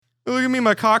Look at me,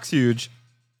 my cock's huge.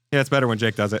 Yeah, it's better when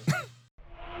Jake does it.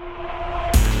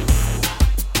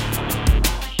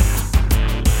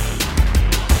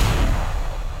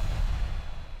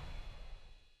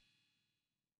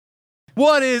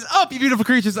 What is up, you beautiful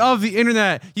creatures of the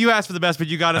internet? You asked for the best, but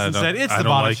you got us instead. It's the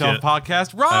Bottom Shelf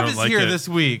Podcast. Rob is here this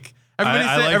week.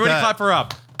 Everybody clap her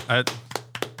up.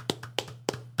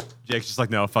 Jake's just like,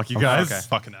 no, fuck you guys. Okay.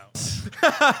 Fucking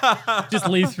out. Just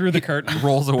leaves through the curtain.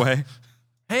 Rolls away.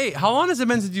 Hey, how long has it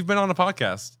been since you've been on a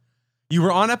podcast? You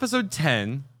were on episode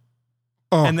 10,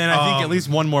 and then I think at least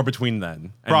one more between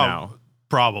then and now.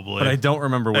 Probably. But I don't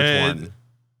remember which one.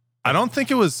 I don't think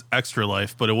it was Extra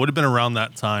Life, but it would have been around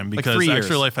that time because like 3 years.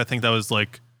 Extra Life, I think that was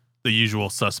like the usual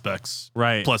suspects.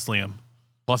 Right. Plus Liam.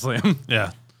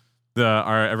 Yeah.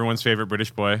 Everyone's favorite British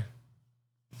boy.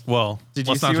 Well, Did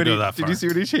you let's not see go that far. Did you see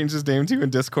what he changed his name to in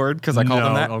Discord? Because I called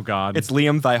him that. Oh, God. It's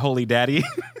Liam, thy holy daddy.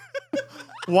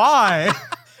 Why?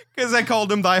 Because I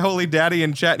called him thy holy daddy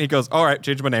in chat, and he goes, all right,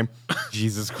 change my name.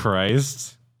 Jesus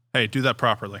Christ. Hey, do that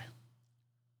properly.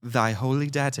 Thy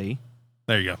holy daddy.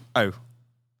 There you go. Oh.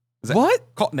 Is that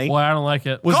What? Cockney? Well, I don't like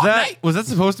it. Was Cockney! that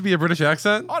supposed to be a British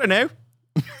accent? I don't know.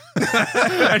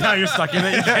 And now you're stuck in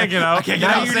it. You can't get out.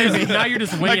 Now you're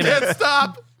just winging it.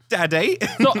 Stop. Daddy.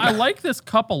 So I like this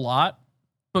cup a lot,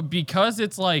 but because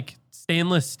it's like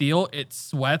stainless steel, it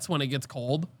sweats when it gets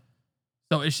cold.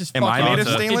 So it's just. Am I made of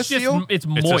it's stainless steel? It's It's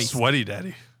moist. a sweaty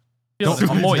daddy. Feels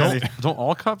moist. Don't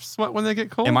all cups sweat when they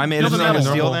get cold? Am I made of Feels like stainless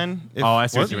steel normal. then? If Oh, I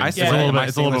see what you mean. I It's sweat, a little am I bit-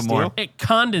 it's a little bit stainless more. steel? It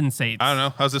condensates. I don't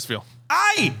know. How's this feel?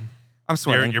 I'm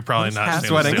sweating. You're probably not I'm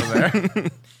stainless sweating. steel.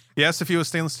 He asked if he was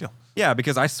stainless steel. Yeah,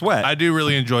 because I sweat. I do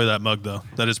really enjoy that mug, though.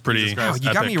 That is pretty. Oh, you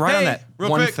got epic. me right on Hey, that real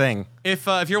one quick. thing.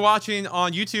 If you're watching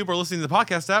on YouTube or listening to the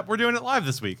podcast app, we're doing it live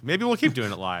this week. Maybe we'll keep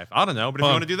doing it live. I don't know, but if you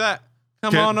Well, want to do that,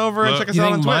 come can- on over and look- check us You out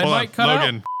think on mine Twitch. Hold on, might cut out?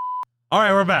 Logan. All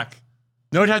right, we're back.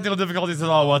 No technical difficulties at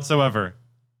all whatsoever.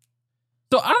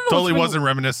 So I don't know. Totally what's wasn't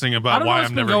reminiscing I about don't know why what's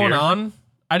I'm been never going here. on.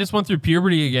 I just went through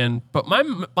puberty again, but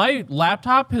my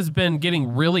laptop has been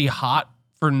getting really hot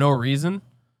for no reason.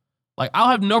 Like I'll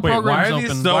have no Wait, programs why are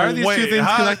open. these, why are these two wait, things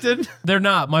how- connected? They're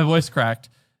not. My voice cracked.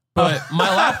 But my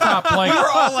laptop, like, We're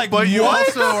all like, But you what?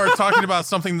 also are talking about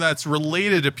something that's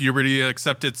related to puberty,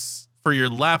 except it's for your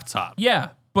laptop. yeah.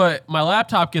 But my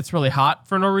laptop gets really hot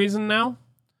for no reason now.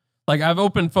 Like I've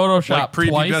opened Photoshop Like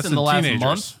twice in the prepubescent last teenagers.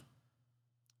 month.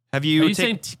 Have Are you, you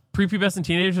saying prepubescent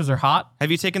teenagers are hot? have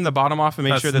you taken the bottom off and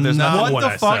made That's sure that there's not nothing? what What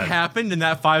I the fuck said. happened in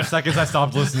that 5 seconds I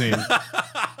stopped listening?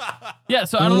 Yeah.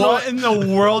 So I don't know. What in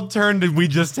the world turn did we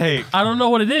just take? I don't know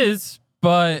what it is,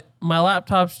 but my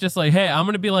laptop's just like, hey, I'm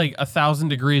gonna be like 1,000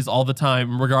 degrees all the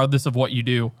time, regardless of what you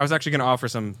do. I was actually going to offer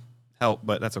some help,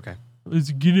 but that's okay. It's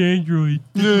a good Android.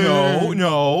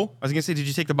 No. I was going to say, did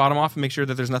you take the bottom off and make sure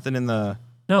that there's nothing in the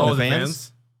No, the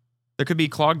fans? There could be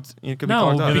clogged. It could be no,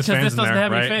 clogged up. because fans this in doesn't there,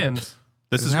 have any right? fans.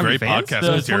 This is Doesn't have great any fans? podcast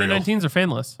The material. 2019s are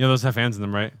fanless. Yeah, those have fans in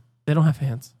them, right? They don't have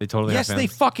fans. They totally Yes, have they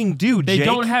fans. fucking do, They Jake.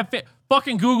 don't have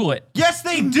Fucking Google it. Yes,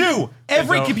 they do.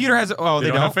 Every don't. computer has. Oh, they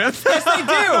don't have fans? Yes, they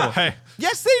do. Hey,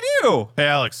 Yes, they do. hey,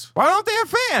 Alex. Why don't they have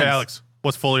fans? Hey, Alex.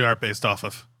 What's Foley Art based off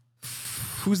of?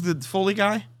 Who's the Foley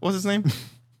guy? What's his name?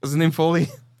 Was his name Foley?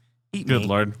 Eat Good me.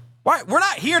 lord. Why? We're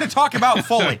not here to talk about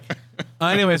Foley.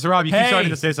 Anyway, so Rob, you keep Hey. starting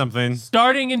to say something.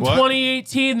 Starting in What?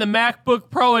 2018, the MacBook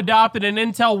Pro adopted an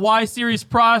Intel Y series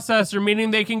processor, meaning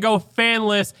they can go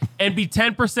fanless and be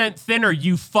 10% thinner,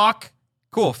 you fuck.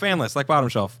 Cool, fanless, like bottom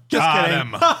shelf. Just Got kidding.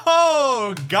 him.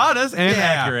 Oh, got us and Yeah.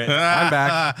 accurate. I'm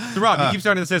back. So Rob, you keep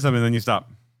starting to say something, then you stop.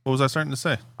 What was I starting to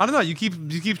say? I don't know. You keep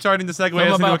starting to segue Something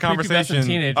us into a about prepubescent conversation.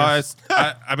 teenagers.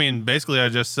 I mean, basically, I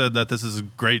just said that this is a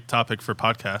great topic for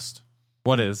podcast.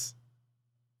 What is?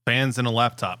 Fans in a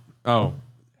laptop. Oh,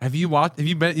 have you watched? Have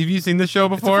you seen this show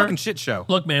It's a before? fucking shit show.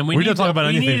 Look, man, We don't talk about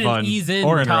anything need fun an ease in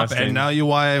or topic. interesting. And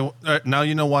now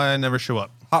you know why I never show up.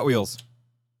 Hot Wheels.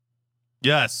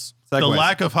 Yes, the Segways.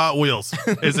 lack of Hot Wheels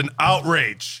is an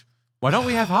outrage. Why don't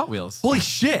we have Hot Wheels? Holy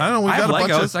shit. I don't know. We I got have a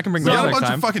bunch Legos. of. I can bring we those got a next bunch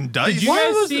time. of fucking dice.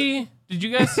 Did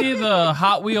you guys see the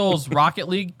Hot Wheels Rocket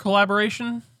League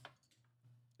collaboration?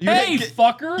 Hey,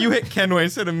 fucker! You hit Kenway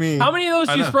instead of me. How many of those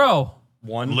I do you know. throw?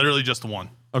 One. Literally just one.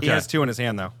 Okay, He has two in his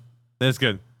hand, though. that's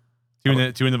good. Two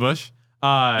in the bush. You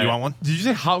want one? Did you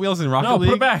say Hot Wheels and Rocket No, League?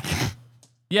 put it back.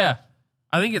 Yeah.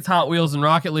 I think it's Hot Wheels and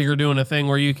Rocket League are doing a thing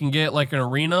where you can get like an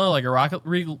arena, like a Rocket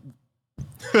League.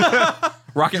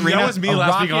 Rocket Arena. That was me A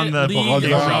last week on the Rocket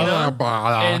League arena,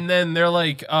 and then they're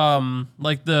like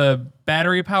the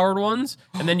battery powered ones,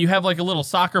 and then you have like a little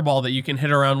soccer ball that you can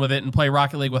hit around with it and play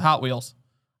Rocket League with Hot Wheels.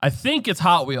 I think it's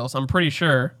Hot Wheels. I'm pretty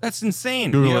sure. That's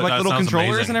insane. Google You have it. like That little sounds controllers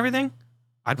amazing. and everything?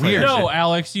 I'd play that No, shit.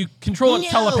 Alex, you control it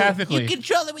telepathically. You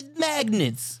control it with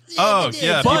magnets. Oh,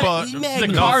 yeah, But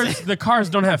people- the cars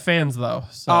don't have fans though.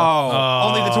 So.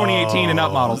 Only the 2018 and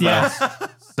up models. Yeah.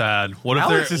 Sad. What if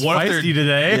Alex they're is what if feisty they're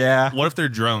today. Yeah. What if they're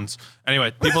drones?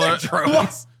 Anyway, people are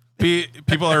drones.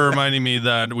 People are reminding me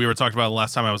that we were talking about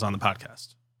last time I was on the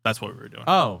podcast. That's what we were doing.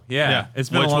 Oh, yeah. It's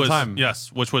been a long time.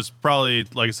 Yes, which was probably,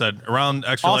 like I said, around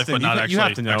Extra Austin, Life, but not actually. you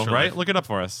have to know, Extra right? Life. Look it up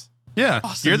for us. Yeah,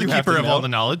 Austin, you're the you have keeper to of know. all the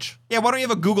knowledge. Yeah, why don't you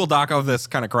have a Google Doc of this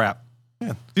kind of crap? Dude,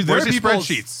 there Where's are your people,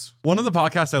 spreadsheets? One of the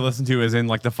podcasts I listen to is in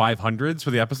like the 500s for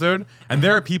the episode, and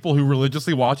there are people who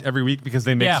religiously watch every week because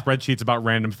they make Yeah. spreadsheets about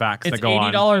random facts It's that go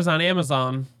on. $80 on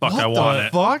Amazon. Fuck, I want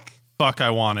it. Fuck? Fuck, I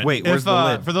want it. Wait, where's If, the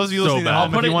lid? for those of you So listening bad. at home,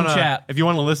 I'll put it in chat. if you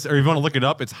want to listen or if you want to look it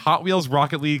up, it's Hot Wheels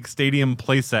Rocket League Stadium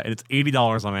playset, and it's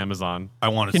 $80 on Amazon. I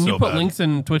want it Can so you put bad. links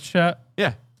in Twitch chat?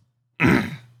 Yeah.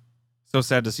 So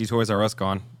sad to see Toys R Us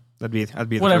gone. That'd be the Whatever.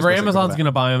 first place I think Amazon's of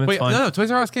gonna buy them. It's Wait, fine. no, Toys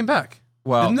R Us came back.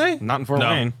 Well, Didn't they? not in Fort No.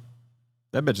 Wayne.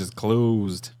 That bitch is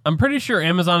closed. I'm pretty sure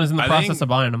Amazon is in the I process think- of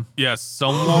buying them. Yes,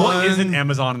 someone. What isn't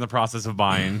Amazon in the process of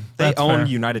buying? They That's own fair.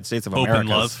 United States of America. Open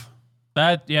Love?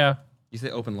 That yeah. You say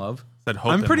Open Love? Said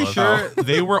hope I'm and pretty love. sure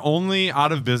they were only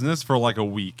out of business for like a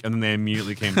week, and then they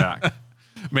immediately came back.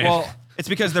 Man. Well, it's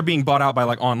because they're being bought out by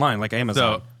like online, like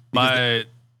Amazon. so my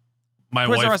Toys R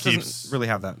wife Us keeps doesn't really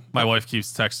have that. my wife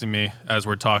keeps texting me as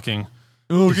we're talking.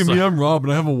 Look at me, I'm Rob,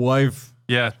 and I have a wife.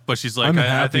 Yeah, but she's like, I'm I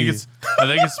happy. think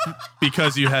it's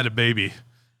because you had a baby,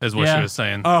 is what Yeah. she was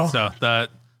saying. Oh. So that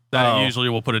usually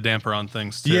will put a damper on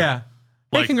things too. Yeah.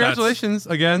 Like, Hey, congratulations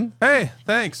again. Hey,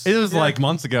 thanks. It was like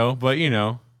months ago, but you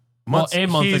know. Well, a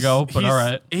month ago, but he's all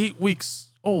right. 8 weeks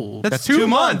old. That's 2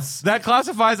 months. That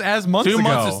classifies as months 2 ago.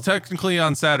 months is technically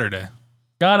on Saturday.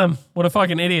 Got him. What a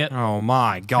fucking idiot. Oh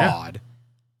my God.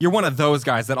 You're one of those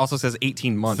guys that also says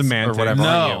 18 months Semantics. or whatever.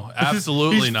 No,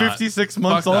 absolutely He's not. 56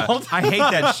 months Fuck that. old. I hate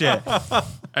that shit.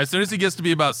 As soon as he gets to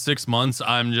be about 6 months,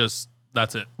 I'm just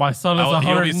that's it. My son is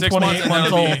He'll be 6 months 128 and months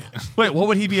then old. it'll be- Wait, what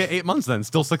would he be at 8 months then?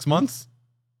 Still 6 months?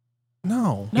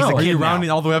 No. No, Are you kid now. rounding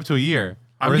all the way up to a year?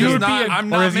 I'm Or is just he- not, be a- I'm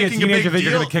or not is he a making a teenager big that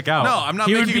you're deal. gonna kick out? No, I'm not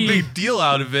He would making a be- big deal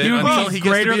out of it He would until be he gets to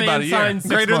greater be about a than year. signed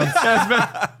 6 Greater than months.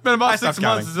 yeah, it's been about 6 stopped months.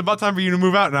 counting. It's about time for you to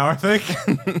move out now, I think.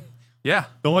 Yeah.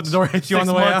 Don't let the door hit you on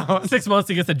the way out. 6 months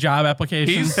to get the job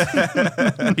application.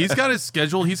 He's got his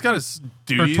schedule. He's got his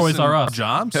duties Toys R and Us.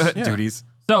 jobs. Yeah. Duties.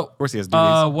 So, Of course he has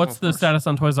duties. what's the status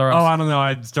on Toys R Us? Oh, I don't know.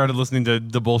 I started listening to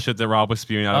the bullshit that Rob was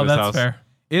spewing out of his that's house. fair.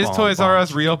 Is Bum, Toys bum, R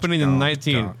Us reopening in dun,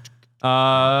 19?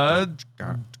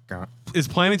 dun, Is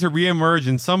planning to reemerge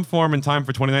in some form in time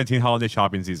for 2019 holiday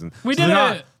shopping season. We did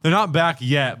it. They're not back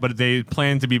yet, but they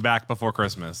plan to be back before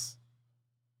Christmas.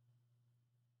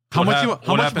 How What much hap- you what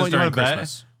want happens to during bet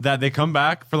Christmas? that they come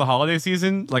back for the holiday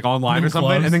season, like online And or then something,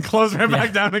 close. and then close right Yeah.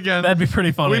 back down again? That'd be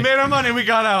pretty funny. We made our money. We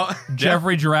got out.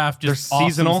 Jeffrey Giraffe just They're offed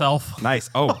seasonal. himself. Nice.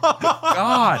 Oh,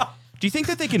 God. Do you think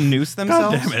that they can noose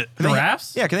themselves? damn it. Can they-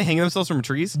 Giraffes? Yeah, can they hang themselves from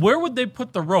trees? Where would they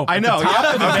put the rope? I At the know, top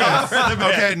yeah. of the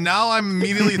base? Okay, now I'm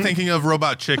immediately thinking of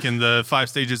Robot Chicken, the 5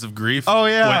 stages of grief. Oh,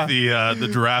 yeah. With the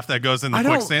giraffe that goes in the I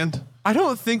don't- quicksand. I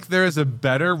don't think there is a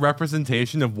better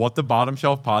representation of what the Bottom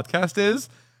Shelf podcast is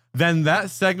than that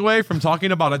segue from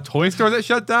talking about a toy store that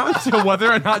shut down to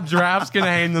whether or not giraffes can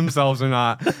hang themselves or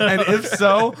not. And if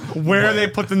so, where they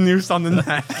put the noose on the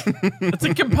neck. It's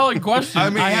a compelling question. I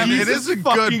mean, it is a good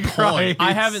fucking point.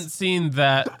 I haven't seen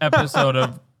that episode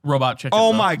of Robot Chicken.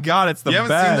 Oh though. my God, it's the You haven't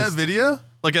best. seen that video?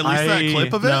 Like at least that I-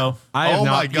 clip of it? no. I have Oh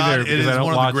not my God, either it because is I don't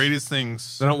one of watch- the greatest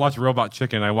things. I don't watch Robot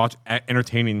Chicken. I watch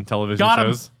entertaining television Got him.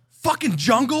 shows. Fucking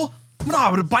jungle? No, I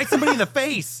would bite somebody in the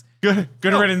face. Good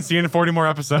riddance. See you in 40 more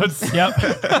episodes. Yep.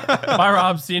 Bye,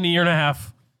 Rob. See you in a year and a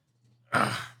half.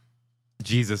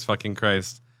 Jesus fucking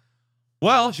Christ.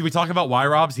 Well, should we talk about why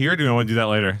Rob's here? Or do we want to do that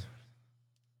later?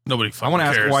 Nobody I fucking want to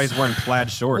ask cares. why he's wearing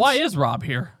plaid shorts. Why is Rob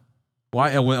here?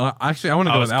 Why? Well, actually, I want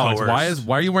to I go was with Alex. coerced.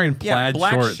 Why are you wearing Yeah, plaid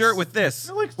black shorts? shirt with this.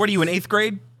 What are you, in 8th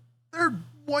grade? They're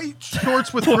white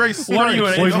shorts with gray stripes. What are you,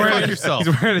 an Well, he's Go wearing, fuck yourself.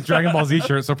 he's wearing a Dragon Ball Z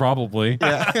shirt, so probably.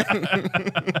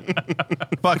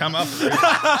 Fuck, I'm up.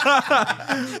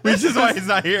 Which is why he's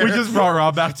not here. We just brought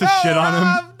Rob back to shit on him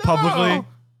Rob, no. publicly.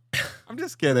 I'm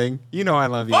just kidding. You know I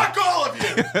love you. Fuck all of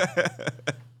you.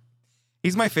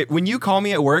 He's my favorite. When you call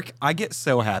me at work, I get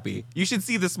so happy. You should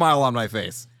see the smile on my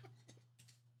face.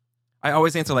 I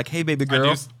always answer like, "Hey, baby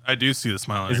girl." I do see the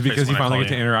smile on Is it your face because you when I finally call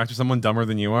get to interact with someone dumber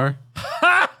than you are?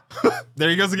 There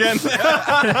he goes again.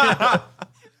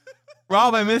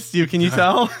 Rob, I missed you. Can you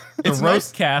tell? The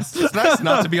roast cast. It's nice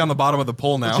not to be on the bottom of the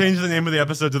poll now. Change the name of the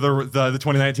episode to the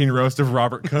 2019 roast of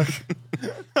Robert Cook.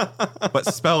 But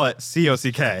spell it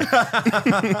C-O-C-K.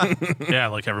 Yeah,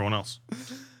 like everyone else.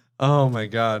 Oh my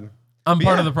God. I'm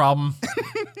part of the problem.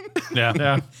 Yeah.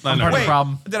 Yeah, I'm part of the Wait,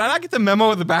 problem. did I not get the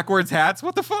memo of the backwards hats?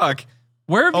 What the fuck?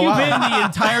 Where have you been the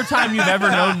entire time you've ever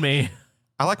known me?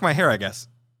 I like my hair, I guess.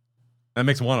 That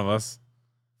makes one of us.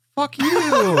 Fuck you.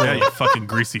 Yeah, you fucking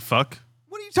greasy fuck.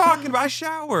 What are you talking about? I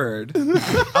showered.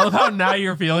 I love how now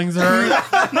your feelings are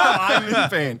hurt. No, I'm in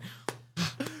pain.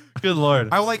 Good Lord.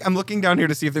 I'm looking down here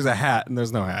to see if there's a hat, and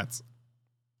there's no hats.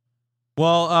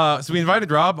 Well, so we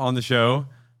invited Rob on the show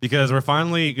because we're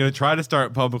finally going to try to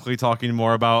start publicly talking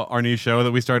more about our new show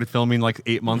that we started filming like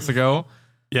 8 months ago.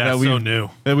 Yeah, That so we've- new.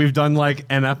 That we've done like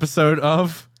an episode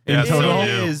of in Yeah, so total. new.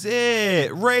 Is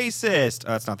it racist?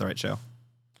 Oh, that's not the right show.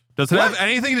 Does it have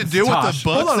anything to do with the Tosh.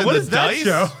 books Hold on, and what the is that dice?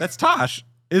 show? That's Tosh.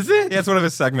 Is it? Yeah, it's one of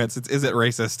his segments. It's Is It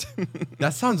Racist?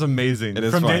 That sounds amazing. It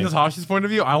is From funny. Daniel Tosh's point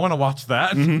of view, I want to watch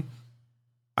that. I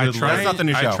Good try. Lord. That's not the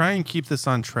new show. I try and keep this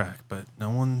on track, but no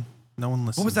one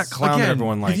listens. What was that clown that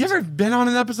everyone liked? Have you ever been on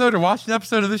an episode or watched an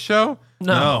episode of this show?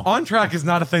 No. On track is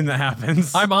not a thing that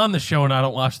happens. I'm on the show and I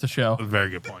don't watch the show. Very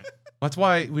good point. That's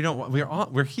why we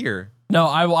don't. We're here. No,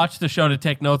 I watch the show to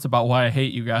take notes about why I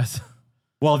hate you guys.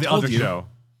 Well, the Told other you. show.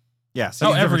 Yeah, Oh,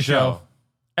 so every show.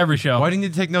 Every show. Why do you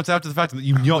need to take notes after the fact that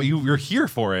you're here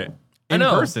for it I in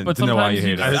know, person but to know why sometimes you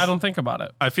hate it? I don't think about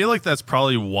it. I feel like that's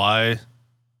probably why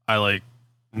I like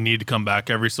need to come back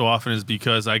every so often is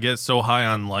because I get so high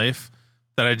on life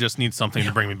that I just need something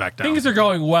to bring me back down. Things are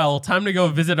going well. Time to go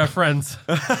visit our friends.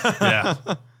 Yeah.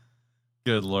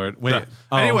 Good Lord. Wait.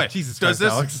 Anyway, Jesus does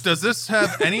Christ, Alex. this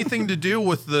have anything to do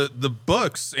with the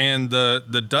books and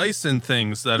the dice and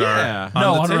things that Yeah. are on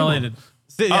No, the table? unrelated.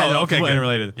 Yeah, okay, completely good.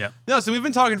 unrelated. Yeah. No, so we've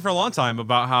been talking for a long time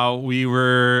about how we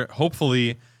were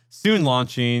hopefully soon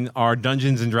launching our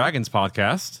Dungeons and Dragons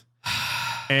podcast.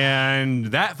 And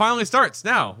that finally starts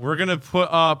now. We're going to put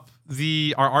up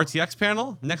our RTX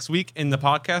panel next week in the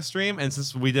podcast stream. And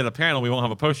since we did a panel, we won't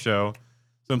have a post show.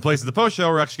 So in place of the post show,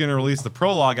 we're actually going to release the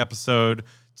prologue episode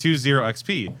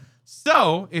 20XP.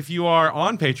 So if you are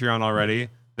on Patreon already,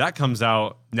 that comes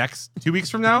out next 2 weeks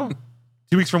from now.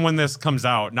 2 weeks from when this comes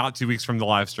out, not 2 weeks from the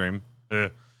live stream.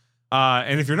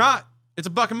 And if you're not, it's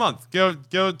 $1 a month. Go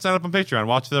sign up on Patreon.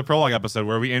 Watch the prologue episode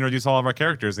where we introduce all of our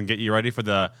characters and get you ready for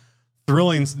the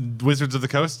thrilling Wizards of the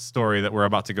Coast story that we're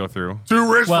about to go through.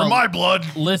 Too rich Well- for my blood.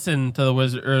 Listen to the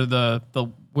wizard or the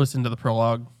listen to the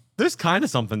prologue. There's kind of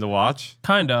something to watch.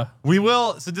 Kinda. We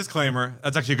will. So disclaimer.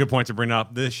 That's actually a good point to bring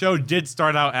up. The show did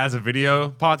start out as a video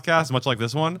podcast, much like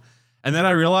this one, and then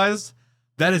I realized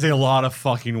that is a lot of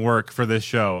fucking work for this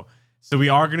show. So we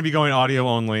are going to be going audio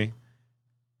only,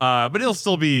 but it's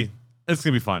going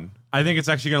to be fun. I think it's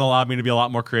actually going to allow me to be a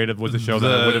lot more creative with the show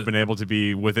than I would have been able to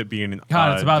be with it being an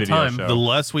God, it's about video time. show. The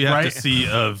less we have Right. to see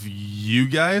of you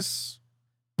guys.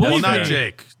 Believe Well, me.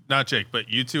 not Jake, but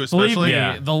you two Believe especially. me,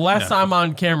 Yeah. the less Yeah. I'm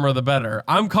on camera, the better.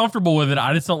 I'm comfortable with it.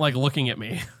 I just don't like looking at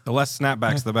me. the less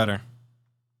snapbacks, the better.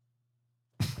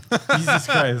 Jesus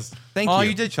Christ. Thank Oh, you.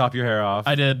 you did chop your hair off.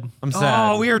 I did. I'm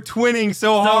sad. Oh, we are twinning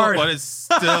so hard. But it's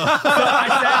still.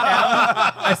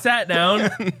 I sat down,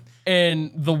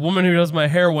 and the woman who does my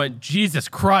hair went, Jesus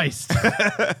Christ.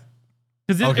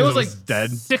 Because it, Oh, 'cause it was it like was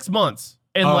dead? 6 months.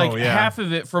 And Oh, like yeah. half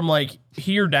of it from like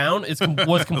here down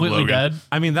was completely Logan. dead.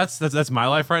 I mean, that's my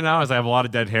life right now. Is I have a lot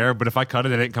of dead hair, but if I cut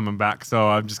it, it ain't coming back. So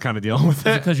I'm just kind of dealing with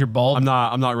it. Because you're bald.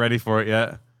 I'm not ready for it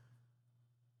yet.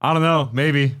 I don't know.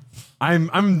 Maybe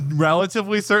I'm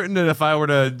relatively certain that if I were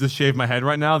to just shave my head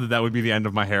right now, that would be the end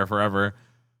of my hair forever.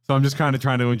 So I'm just kind of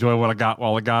trying to enjoy what I got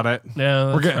while I got it.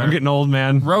 Yeah, that's fair. I'm getting old,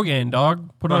 man. Rogaine, dog.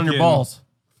 Put it on your Fucking- balls.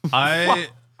 I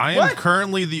am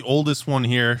currently the oldest one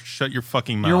here. Shut your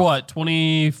fucking mouth. You're what,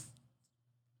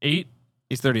 28?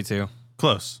 He's 32.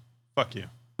 Close. Fuck you.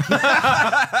 You're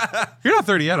not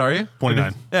 30 yet, are you?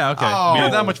 29. Yeah. Okay. Oh. You're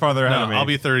that much farther ahead No, of me. I'll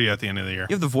be 30 at the end of the year.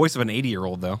 You have the voice of an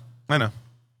 80-year-old, though. I know.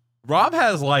 Rob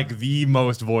has like the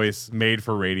most voice made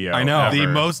for radio. I know. ever. The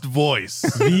most voice.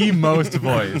 the most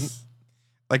voice.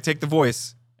 Like, take the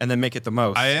voice and then make it the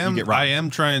most. I You get Rob. I am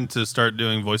trying to start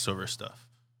doing voiceover stuff.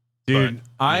 Dude,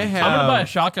 I have. I'm gonna buy a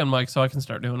shotgun mic so I can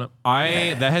start doing it.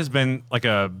 That has been like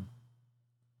a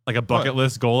bucket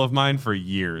list goal of mine for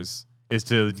years, is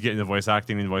to get into voice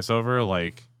acting and voiceover.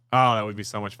 Like, oh, that would be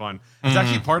so much fun. It's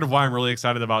actually part of why I'm really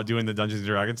excited about doing the Dungeons and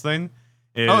Dragons thing.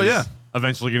 Is Oh, yeah.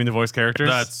 eventually getting to voice characters.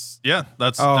 That's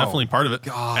Oh, definitely part of it.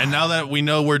 God. And now that we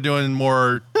know we're doing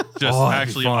more just Oh, that'd be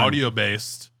actually fun. audio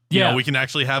based, Yeah. we can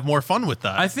actually have more fun with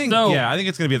that. I think. So- I think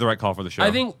it's gonna be the right call for the show.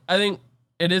 I think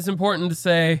it is important to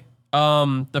say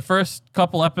the first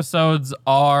couple episodes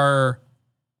are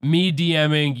me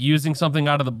DMing, using something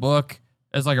out of the book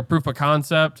as like a proof of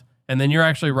concept, and then you're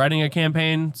actually writing a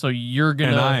campaign. So you're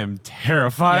gonna and I am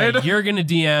terrified. Yeah, you're gonna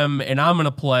DM and I'm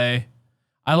gonna play.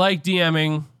 I like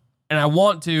DMing and I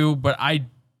want to, but I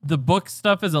the book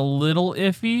stuff is a little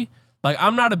iffy. Like,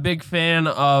 I'm not a big fan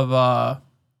of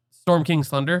Storm King's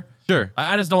Thunder. Sure.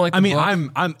 I just don't like the I mean,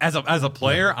 book. I'm as a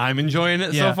player, I'm enjoying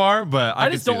it Yeah. so far, but I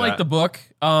just don't like the book.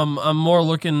 I'm more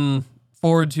looking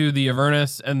forward to the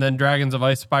Avernus and then Dragons of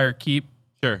Icespire Keep,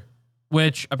 Sure.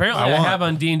 which apparently I want- have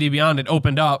on D&D Beyond. It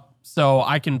opened up, so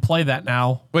I can play that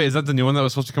now. Wait, is that the new one that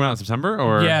was supposed to come out in September?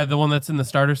 Or Yeah, the one that's in the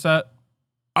starter set.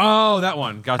 Oh, that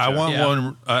one. Gotcha. I want Yeah.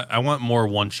 one. I want more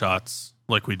one shots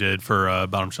like we did for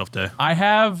Bottom Shelf Day. I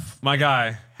have My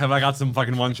guy, have I got some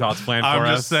fucking one shots planned I'm for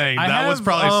just us? saying I that was have,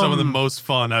 probably some of the um, most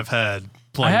fun I've had I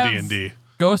playing have D&D.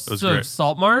 Ghosts was of great.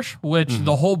 Saltmarsh, which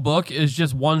the whole book is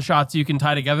just one shots you can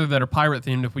tie together that are pirate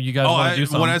themed if you guys Oh, want to do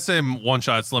something. when I say one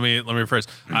shots, let me rephrase.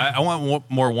 I want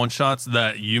more one shots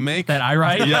that you make. that I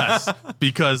write, Yes,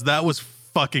 because that was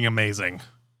fucking amazing.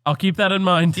 I'll keep that in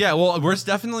mind. Yeah, well, we're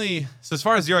definitely, so as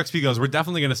far as Zero XP goes, we're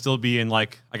definitely going to still be in,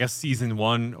 like, I guess season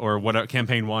 1 or whatever,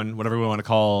 campaign 1, whatever we want to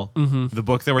call the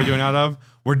book that we're doing out of.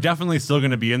 We're definitely still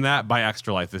going to be in that by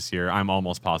Extra Life this year. I'm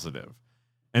almost positive.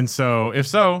 And so, if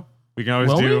so, we can always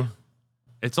Will do. we?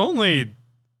 It's only,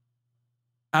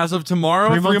 as of tomorrow,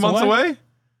 3 3 months months away. away?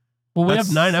 Well, we That's-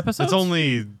 have 9 episodes. It's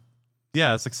only,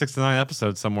 yeah, it's like 6 to 9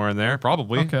 episodes somewhere in there,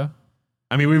 probably. okay.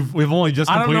 I mean, we've only just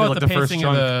I don't completed know like what the the first pacing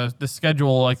chunk. of the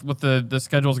schedule, like what the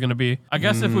schedule is going to be. I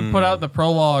guess if we put out the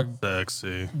prologue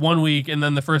Sexy. 1 week and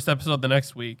then the first episode the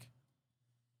next week.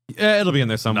 Yeah, it'll be in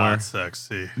there somewhere. Not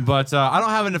sexy. But I don't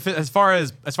have as far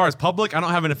as public, I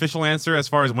don't have an official answer as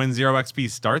far as when Zero XP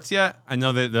starts yet. I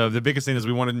know that the biggest thing is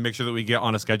we wanted to make sure that we get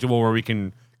on a schedule where we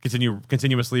can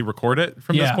continuously record it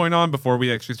from this Yeah. point on before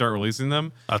we actually start releasing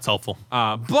them. That's helpful.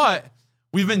 But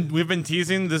we've been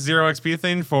teasing the Zero XP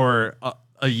thing for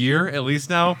a year at least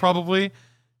now, probably.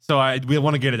 So we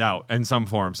want to get it out in some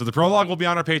form. So the prologue will be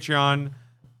on our Patreon.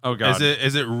 Oh god,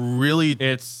 Is it really?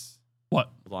 It's What?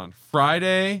 hold on,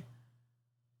 Friday.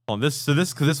 On this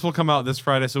will come out this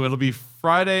Friday, so it'll be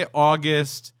Friday,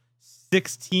 August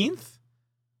 16th.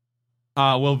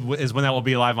 Is when that will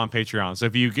be live on Patreon. So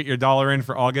if you get your $1 in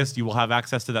for August, you will have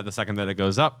access to that the second that it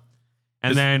goes up.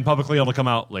 And then publicly it'll come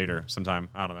out later sometime.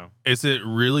 I don't know. Is it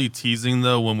really teasing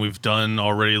though when we've done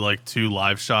already like 2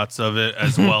 live shots of it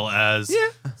as well as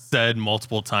said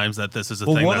multiple times that this is a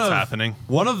thing that's happening?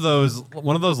 One of those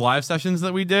live sessions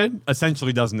that we did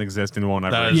essentially doesn't exist and won't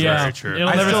ever. That is exist. very true. It'll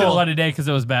I never see the still- light of day because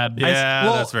it was bad. Yeah,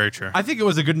 well, that's very true. I think it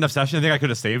was a good enough session. I think I could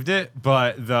have saved it,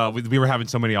 but we were having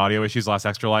so many audio issues last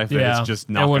Extra Life that Yeah, it's just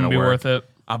not it going wouldn't to be work. worth it.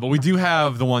 But we do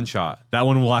have the one shot. That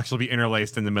one will actually be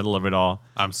interlaced in the middle of it all.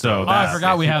 I'm So so Oh, I that's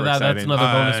forgot we have super that. That's exciting.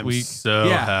 another bonus I'm week. so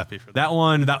Yeah. happy for that. That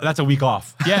one, that's a week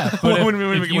off. Yeah, but When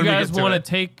if we you get guys to want to it.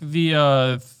 take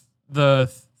the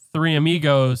 3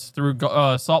 amigos through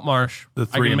Saltmarsh, The I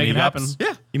 3 can make it happen. amigos?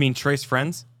 Yeah, You mean Trace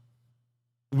Friends?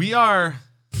 we are.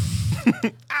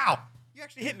 Ow! You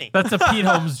actually hit me. That's a Pete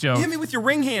Holmes You joke. hit me with your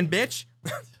ring hand, bitch.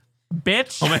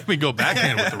 Bitch. Don't make me go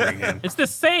backhand with the ring hand. It's the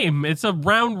same. It's a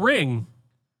round ring.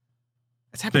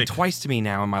 It's happened Big. twice to me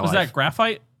now in my Was life. that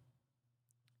graphite?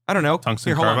 I don't know.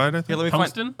 Tungsten hold on. carbide, I think? Here, let me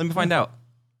Tungsten? Let me find out.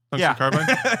 Tungsten Yeah.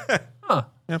 carbide? Huh.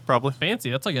 Yeah, probably. Fancy.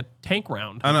 That's like a tank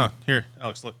round. I know. Here,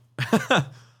 Alex, look. I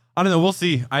don't know. We'll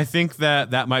see. I think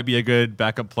that might be a good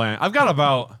backup plan. I've got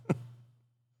about.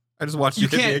 I just watched You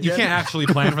can't actually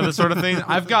plan for this sort of thing.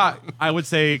 I've got, I would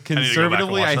say, to go back and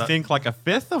conservatively, watch I that. think like a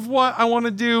fifth of what I want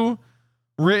to do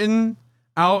written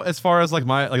out as far as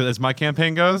as my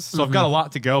campaign goes. So I've got a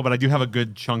lot to go, but I do have a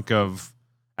good chunk of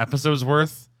episodes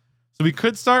worth. So we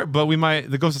could start, but we might.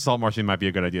 The Ghost of Saltmarsh thing might be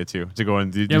a good idea too to go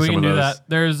and do Yeah, we some can of do those that.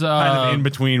 There's kind of in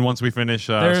between once we finish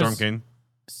there's- Storm King.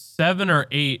 7 or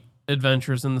 8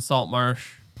 adventures in the Saltmarsh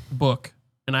book,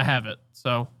 and I have it.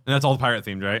 So And that's all pirate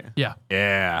themed, right? yeah,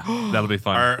 Yeah, that'll be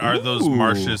fun. Are those Ooh.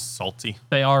 marshes salty?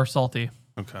 they are salty.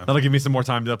 Okay. That'll give me some more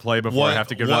time to play before I have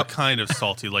to give it what up. kind of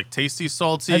salty? Like tasty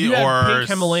salty Have you had or pink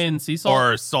Himalayan sea salt?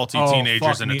 or salty Oh, teenagers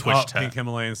fuck in a me Twitch up, tat? Pink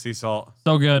Himalayan sea salt.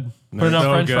 So good. Put it on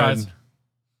So French good. fries.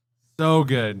 So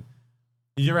good.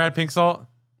 You ever had pink salt?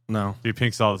 No. Dude,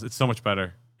 pink salt, it's so much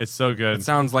better. It's so good. It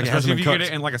sounds like it Especially hasn't if been you get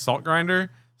cooked. it in like a salt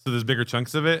grinder, so there's bigger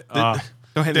chunks of it.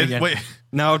 Don't hit me again. Wait,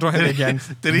 No, don't hit me again.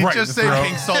 did he Right in just the say throat.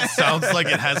 pink salt sounds like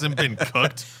it hasn't been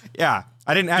cooked? Yeah,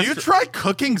 I didn't ask. Do you for, try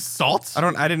cooking salt? I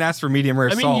didn't ask for medium rare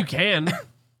I mean, salt. you can.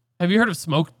 Have you heard of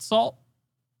smoked salt?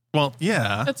 Well,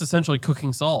 yeah. That's essentially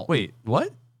cooking salt. Wait, what?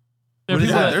 There are what is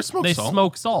people that? There's smoked they salt.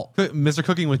 smoke salt. Mr.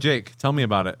 Cooking with Jake, tell me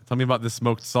about it. Tell me about this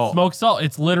smoked salt. Smoked salt.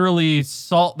 It's literally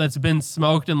salt that's been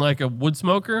smoked in like a wood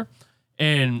smoker,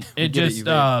 and it get it, just you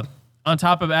vape. on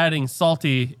top of adding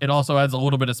salty, it also adds a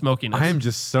little bit of smokiness. I am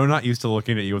just so not used to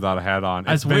looking at you without a hat on.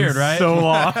 That's It's been weird, right? So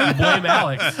long. Blame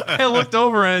Alex. I looked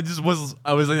over and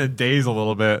I was in a daze a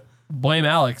little bit. Blame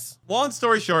Alex. Long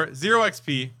story short, 0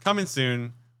 XP coming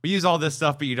soon. We use all this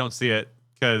stuff, but you don't see it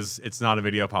because it's not a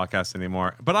video podcast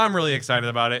anymore. But I'm really excited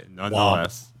about it,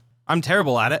 nonetheless. I'm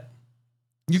terrible at it.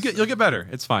 You'll get better.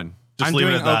 It's fine. Just I'm leave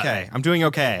doing it at that. okay. I'm doing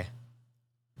okay.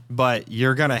 But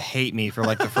you're gonna hate me for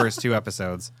like the first 2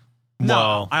 episodes. No,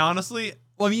 Well- I honestly.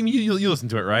 Well, I mean, you listen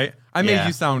to it, right? I made Yeah.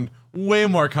 you sound way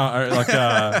more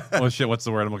oh shit, what's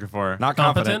the word I'm looking for? Not Competent?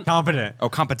 confident. Competent. Oh,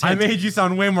 competent. I made you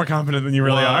sound way more competent than you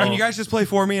really Whoa. are. Can you guys just play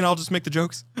for me and I'll just make the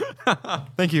jokes?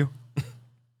 Thank you.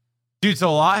 Dude, so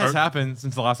a lot has happened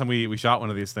since the last time we shot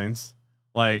one of these things.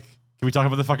 Like, can we talk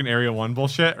about the fucking Area 1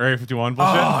 bullshit? Or Area 51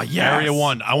 bullshit? Oh, yes. Area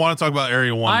 1. I want to talk about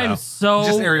Area 1 I'm now. so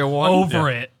Just Area 1? over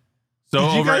it. So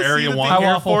Did you over guys Area see that 1. the How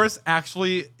Air awful. Force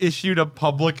actually issued a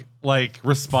public, like,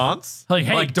 response? Like,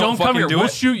 hey, Like, don't don't come here. fucking do We'll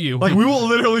it. shoot you. Like, we will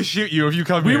literally shoot you if you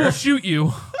come we here. will shoot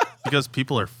you. Because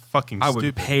people are fucking I would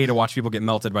stupid. pay to watch people get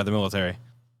melted by the military.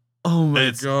 Oh my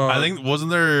It's, I think,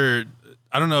 wasn't there,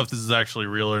 I don't know if this is actually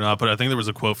real or not, but I think there was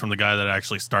a quote from the guy that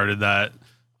actually started that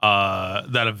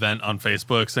event on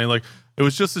Facebook saying, like, it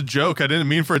was just a joke. I didn't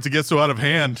mean for it to get so out of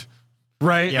hand.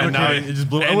 Right? Yeah, And Now, it just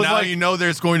blew. It and was now like, you know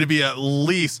there's going to be at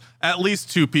least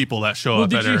 2 people that show Well, up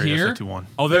did at you Area hear? 51.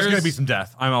 oh, there's there's- going to be some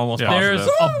death. I'm almost Yeah. There's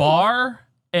positive. a bar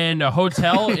and a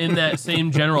hotel in that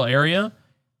same general area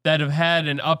that have had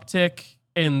an uptick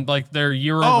in like their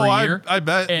year over year. I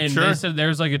bet. And sure. they said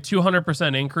there's like a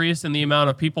 200% increase in the amount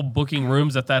of people booking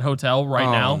rooms at that hotel right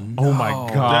now. Oh my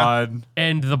God.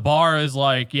 And the bar is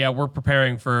like, yeah, we're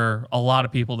preparing for a lot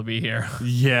of people to be here.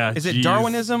 Yeah. Is it jeez.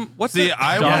 Darwinism? What's See, it?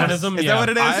 I Darwinism, Is yeah. that what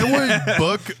it is? I would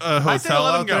book a I said hotel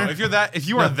let him out go. there. If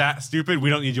you are that stupid, we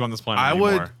don't need you on this planet I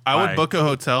anymore. would Bye. book a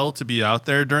hotel to be out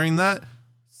there during that.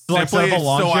 like, set Simply up a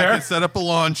lawn so chair? I could set up a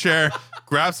lawn chair,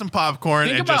 grab some popcorn,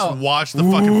 Think and about- just watch the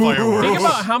fucking fireworks. Think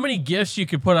about how many gifts you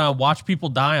could put on Watch People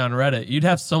Die on Reddit. You'd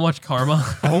have so much karma.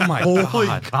 Oh my Holy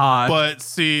god. God. But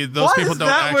see, those Why people is don't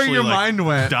that actually where your like, mind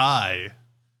went? die.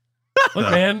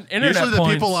 Look, man, internet Usually the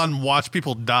points. people on Watch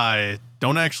People Die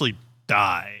don't actually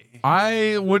die.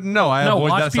 I wouldn't know. I No, avoid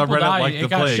Watch that People subreddit Die. like It the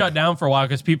got plague. shut down for a while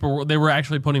because they were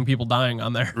actually putting people dying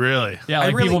on there. Really? Yeah,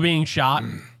 like really- people being shot.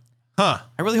 Huh.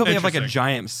 I really hope they have like a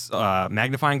Interesting. giant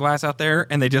magnifying glass out there,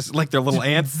 and they just like their little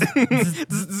ants. Just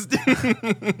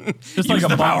Use like a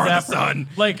the power bug of the zapper. sun.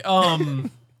 Like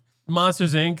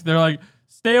Monsters Inc. They're like,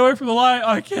 stay away from the light.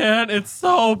 I can't. It's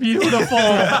so beautiful.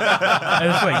 And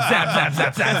it's like zap, zap,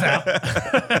 zap, zap,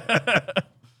 zap.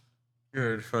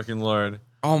 Good fucking Lord.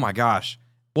 Oh my gosh.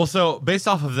 Well, so based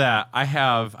off of that, I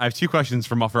have 2 questions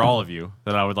for all of you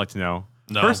that I would like to know.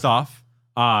 No. First off,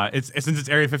 since it's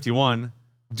Area 51,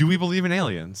 do we believe in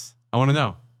aliens? I want to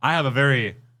know. I have a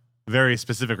very, very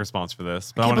specific response for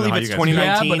this, but I, I can't want to know believe how it's you guys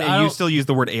feel. 2019 Yeah, but I and you don't- still use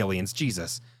the word aliens.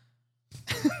 Jesus.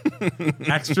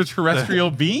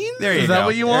 Extraterrestrial beings? There you Is go. that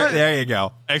what you want? There you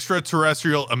go.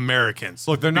 Extraterrestrial Americans.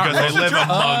 Look, they're not because they live among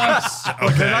us.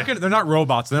 Okay. They're not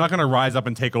robots. They're not going to rise up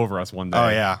and take over us one day. Oh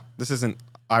yeah. This isn't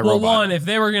iRobot. Well, one, if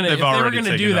they were gonna They've already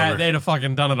do taken that, over. they'd have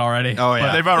fucking done it already. Oh, yeah.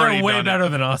 But They've already they're way done it. better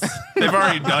than us. They've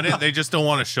already done it. They just don't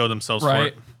want to show themselves for Right.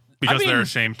 it because I mean- they're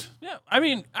ashamed. Yeah, I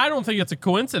mean, I don't think it's a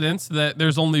coincidence that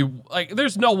there's only like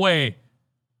there's no way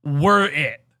we're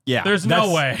it. Yeah. There's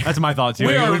no way. That's my thought too.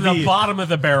 We It are would the be- bottom of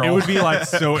the barrel. It would be like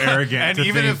so arrogant. And to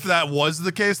even think- if that was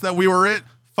the case, that we were it,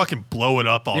 fucking blow it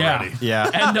up already. Yeah.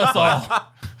 end us all.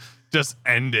 Just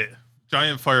end it.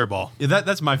 Giant fireball. Yeah,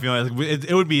 that's my feeling. Like,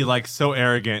 it would be like so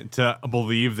arrogant to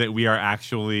believe that we are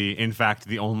actually, in fact,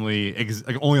 the only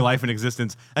life in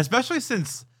existence. Especially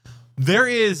since there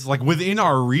is like within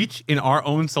our reach in our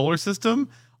own solar system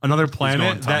another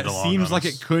planet Tom that DeLonge seems on like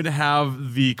us. it could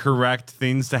have the correct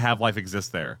things to have life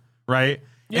exist there, right?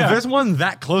 Yeah. If there's one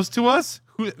that close to us,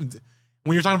 when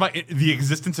you're talking about the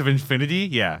existence of infinity,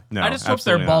 yeah, no. I just hope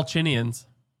they're absolutely not. Balchinians.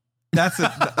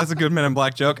 That's a good Men in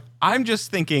Black joke. I'm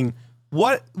just thinking,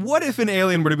 what if an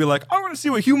alien were to be like, I want to see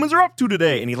what humans are up to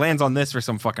today, and he lands on this for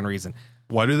some fucking reason?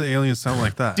 Why do the aliens sound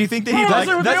like that? Do you think that he'd that's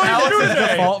like? what That's the aliens do Alex's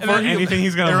today. default And for then he- anything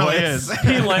he's gonna It really voice. is.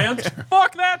 He lands.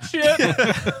 Fuck that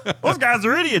shit. Those guys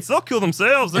are idiots. They'll kill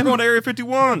themselves. They're going to Area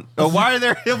 51. Oh, why are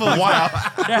they hillbillies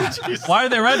now? Yeah. Why are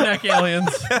they redneck aliens?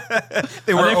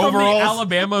 They Are wear they from the overalls.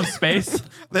 Alabama of space?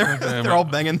 They're all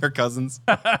banging their cousins.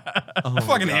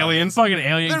 Fucking aliens. Fucking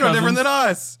alien They're no cousins. different than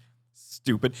us.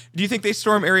 Stupid. Do you think they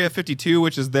storm Area 52,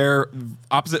 which is their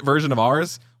opposite version of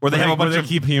ours, where they have a bunch Where of they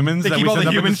keep humans. they that keep we all the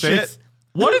send up into human space? shit?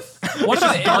 What if the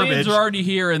aliens garbage. are already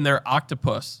here and they're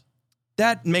octopus?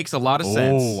 That makes a lot of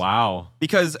sense. Oh wow!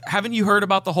 Because haven't you heard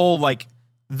about the whole like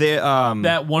the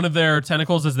That one of their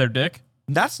tentacles is their dick?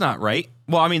 That's not right.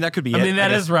 Well, I mean that could be. I it, mean,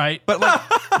 that guess. is right. But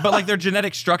like their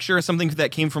genetic structure is something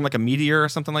that came from like a meteor or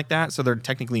something like that. So they're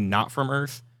technically not from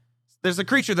Earth. There's a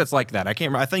creature that's like that. I can't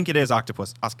remember. I think it is octopi?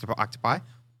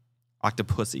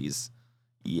 Octopussies.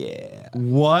 Yeah.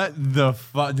 What the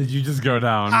fuck did you just go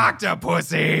down?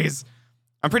 Octopussies!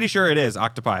 I'm pretty sure it is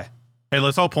octopi. Hey,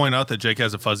 let's all point out that Jake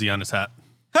has a fuzzy on his hat.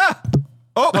 Ha!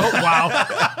 Oh, wow.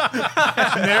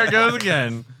 And there it goes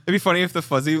again. It'd be funny if the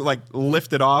fuzzy like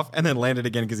lifted off and then landed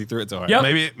again because he threw it so hard. Yep.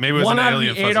 Maybe it was One an out of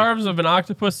alien the 8 fuzzy. arms of an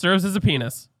octopus serves as a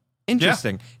penis.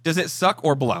 Interesting. Does it suck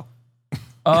or blow?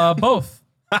 Both.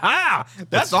 Ha!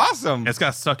 That's awesome. It's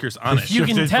got suckers on it. You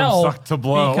can Shifted from tell suck to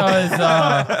blow.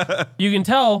 because you can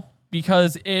tell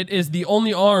because it is the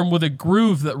only arm with a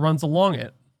groove that runs along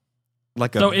it.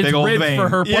 Like a So it's big old ribbed vein. for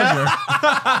her pleasure.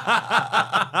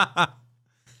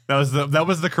 That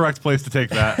was the correct place to take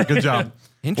that. Good job.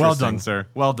 Well Interesting. done, sir.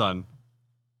 Well done.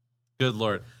 Good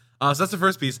lord. So that's the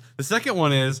first piece. The second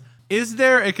one is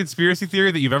there a conspiracy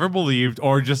theory that you've ever believed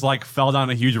or just like fell down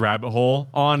a huge rabbit hole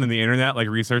on in the internet, like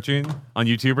researching on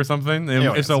YouTube or something? And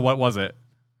Yeah, if so, what was it?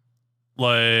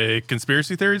 Like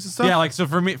conspiracy theories and stuff? Yeah, like so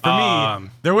for me,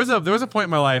 there was a point in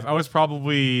my life. I was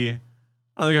probably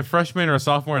like a freshman or a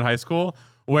sophomore in high school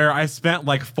where I spent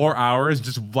like 4 hours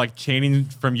just like chaining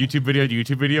from YouTube video to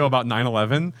YouTube video about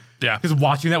 9/11. Yeah. Because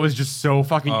watching that was just so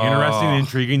fucking interesting and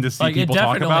intriguing to see Like, it people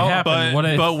talk definitely about.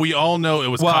 happened. But we all know it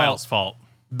was Well- Kyle's fault.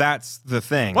 That's the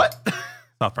thing. What?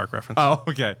 South Park reference. Oh,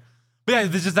 okay. But yeah,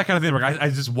 it's just that kind of thing. Where I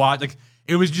just watched, like,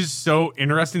 it was just so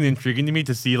interesting and intriguing to me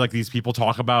to see like these people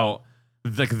talk about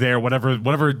like their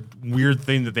whatever weird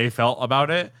thing that they felt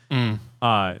about it.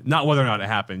 Not whether or not it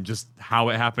happened, just how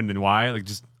it happened and why. Like,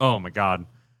 just oh my god,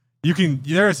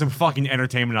 there is some fucking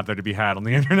entertainment out there to be had on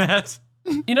the internet.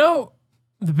 You know,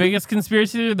 the biggest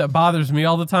conspiracy theory that bothers me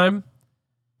all the time?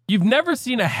 You've never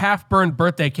seen a half-burned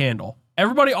birthday candle.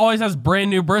 Everybody always has brand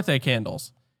new birthday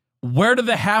candles. Where do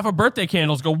the half of birthday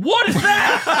candles go? What is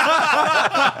that?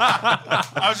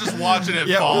 I was just watching it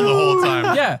fall the whole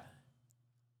time. Yeah.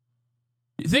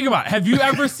 Think about it. Have you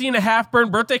ever seen a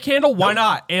half-burned birthday candle? Why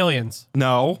not? Aliens.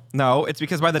 No. It's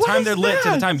because by the time is they're lit to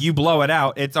the that? time you blow it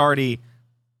out, it's already,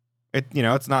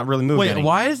 it's not really moving. Wait,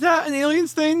 why is that an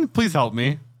aliens thing? Please help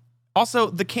me. Also,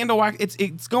 the candle wax,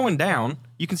 it's going down.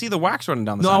 You can see the wax running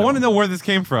down the No, side. I of want to it. know where this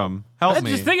came from. Help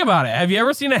me. Just think about it. Have you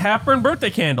ever seen a half-burned birthday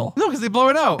candle? No, because they blow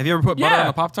it out. Have you ever put butter on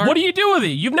a Pop-Tart? What do you do with it?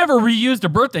 You've never reused a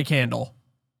birthday candle.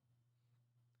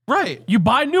 Right. You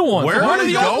buy new ones. Where Where are do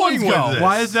we the old going ones with go? this?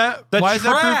 Why is that? The why is that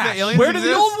proof trash. that aliens Where do the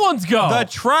exist? old ones go? The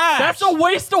trash. That's a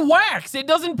waste of wax. It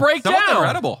doesn't break Some of them down. are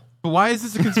edible. But why is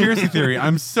this a conspiracy theory?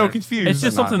 I'm so confused. It's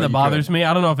just not, something but that you bothers me.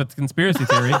 I don't know if it's a conspiracy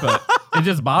theory, but it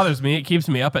just bothers me. It keeps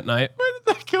me up at night. Where did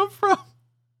that come from?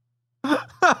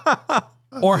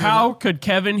 Or how could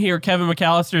Kevin hear Kevin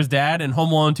McAllister's dad in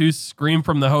Home Alone 2 scream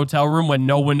from the hotel room when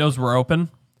no windows were open?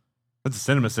 That's a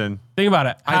cinema sin. Think about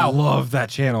it. I How? love that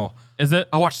channel. Is it?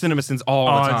 I watch CinemaSins all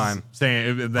the time.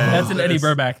 Saying That's an Eddie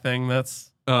Burback thing.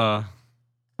 That's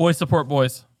boys support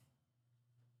boys.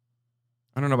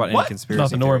 I don't know about What? any conspiracy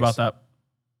Nothing to worry about theories. that.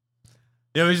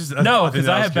 Yeah, it was just No, because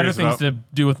I have better things to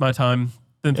do with my time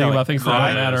than think like about things that that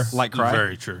don't matter. is Like cry?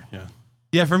 Very true. Yeah.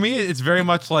 Yeah, for me, it's very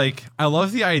much like I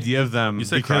love the idea of them You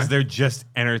said because cry? they're just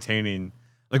entertaining.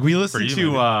 Like we listened you,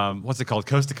 to maybe. what's it called,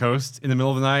 Coast to Coast, in the middle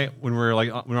of the night when we're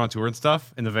on tour and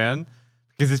stuff in the van,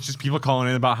 because it's just people calling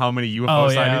in about how many UFO Oh,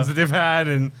 yeah. sightings that they've had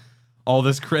and all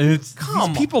this. These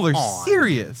people are on.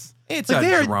 serious. It's Like, a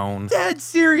they're drone. dead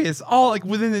serious. All like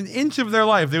within an inch of their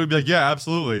life, they would be like, "Yeah,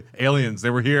 absolutely, aliens. They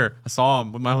were here. I saw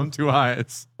them with my own 2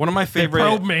 eyes." One of my favorite.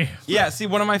 Probe me. Yeah, see,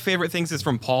 one of my favorite things is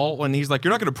from Paul when he's like,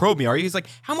 "You're not going to probe me, are you?" He's like,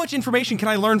 "How much information can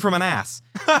I learn from an ass?"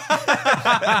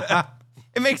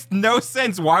 It makes no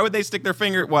sense. Why would they stick their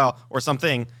finger, or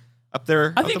something, up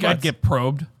there? I think I'd get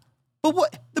probed. But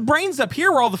what? The brain's up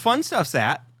here where all the fun stuff's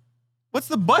at. What's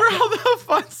the butt? Where all the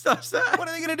fun stuff's at. What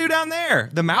are they going to do down there?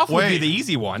 The mouth would be Wait, the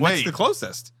easy one. That's wait. the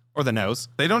closest. Or the nose.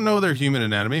 They don't know their human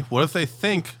anatomy. What if they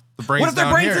think the brain's What if their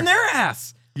down brain's here? in their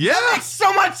ass? Yeah. Makes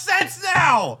so much sense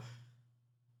now.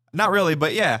 Not really,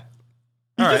 but yeah.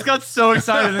 You All just right. got so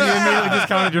excited and you immediately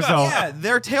discounted yourself. Yeah,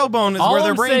 their tailbone is All where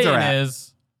their I'm brains saying are at.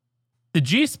 is the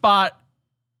G spot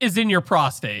is in your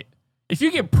prostate. If you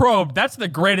get probed, that's the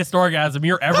greatest orgasm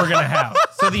you're ever gonna have.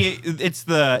 So it's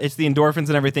the endorphins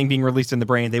and everything being released in the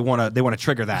brain. They want to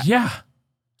trigger that. Yeah.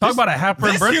 Talk about a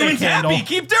half-burned birthday human's candle. happy.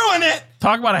 Keep doing it.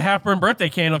 Talk about a half-burned birthday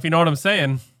candle, if you know what I'm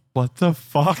saying. What the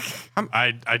fuck?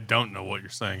 I don't know what you're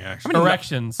saying, actually.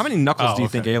 Erections. How many knuckles Oh, do you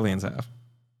okay. think aliens have?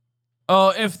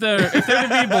 Oh, if they're to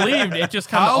be believed, it just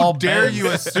kind of How all dare bends. you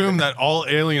assume that all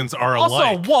aliens are Also,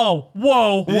 alike? whoa.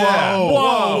 Yeah. Whoa.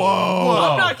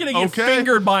 Whoa. I'm not gonna get Okay.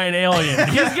 fingered by an alien.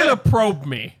 He's gonna probe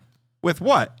me. With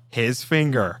what? His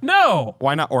finger. No.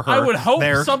 Why not? Or her. I would hope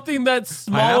There. something that's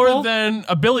smaller Pineapple? than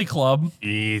a billy club.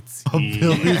 Eats.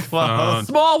 Billy Club.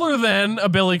 Smaller than a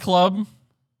billy club.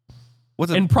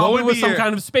 What's And What probably would with be some your-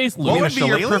 kind of space What loop. would What would be be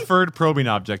your shillelagh? preferred probing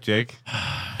object, Jake?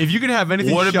 If you could have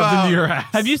anything What shoved about- into your ass.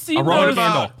 Have you seen Roman those?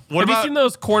 candle. What Have you about- seen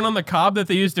those corn on the cob that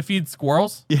they used to feed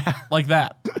squirrels? Yeah. Like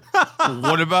that.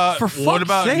 What about For what fuck's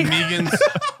about sake.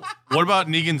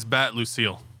 Negan's bat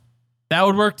Lucille? That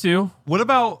would work too. What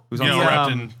about You know,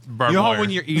 wrapped in barbed you know how wire. when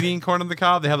you're eating corn on the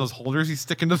cob, they have those holders you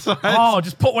stick into the side? Oh,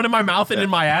 just put one in my mouth and in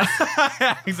my ass.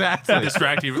 yeah, exactly.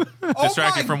 distract you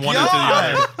my from one end to the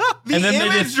other. The And then they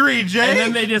just- imagery, Jake. And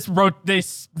then they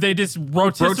just they just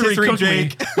rotisserie Rotisserie cook me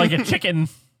Jake. like a chicken.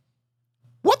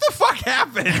 What the fuck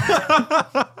happened?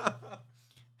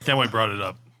 Can't wait brought it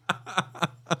up.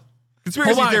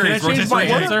 Conspiracy Hold on, can I theories. change my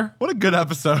rotisserie. answer? What a good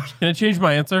episode. Can I change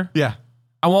my answer? Yeah.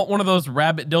 I want one of those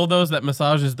rabbit dildos that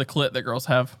massages the clit that girls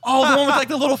have. Oh, the one with like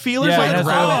the little feelers. Yeah, like it has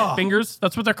rabbit. little fingers.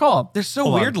 That's what they're called. They're so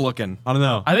Hold on. weird looking. I don't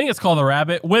know. I think it's called a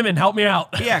rabbit. Women, help me out.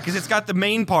 Yeah, because it's got the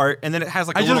main part and then it has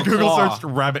like a I little just Google claw. searched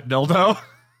rabbit dildo.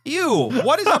 Ew.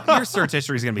 What is up? Your search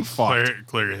history is gonna be fucked.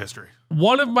 Clear your history.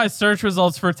 One of my search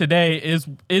results for today is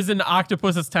an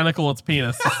octopus's tentacle its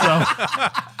penis. So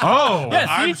Oh. yeah,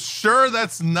 I'm see, sure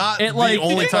that's not It, like, the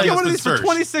only you time Get it's one of been these for searched.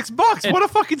 $26. It- What a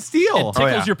fucking steal. it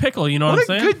tickles yeah. your pickle. You know what, What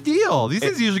I'm a saying? good deal. These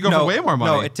things usually go for way more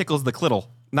money. No, it tickles the clittle,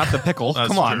 not the pickle. That's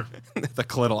Come on. The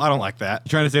clittle. I don't like that. You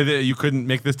trying to say that you couldn't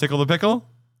make this tickle the pickle?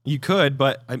 You could,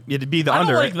 but it'd be the I don't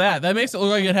under. like that. That makes it look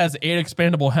like it has 8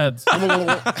 expandable heads.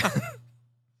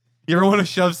 You ever want to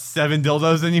shove 7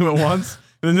 dildos in you at once?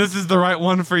 Then this is the right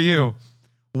one for you.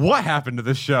 What happened to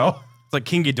this show? It's like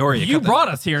King Ghidorah. You brought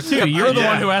us here too. You're the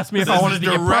Yeah. one who asked me if This I wanted is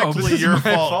to get probed. directly your my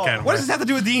fault, fault. Kenway. What does this have to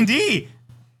do with D&D?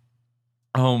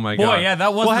 Oh my Boy, god. yeah,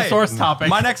 that was Well, the hey, source topic.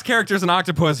 My next character is an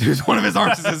octopus whose one of his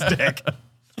arms is his dick.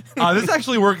 This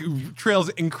actually trails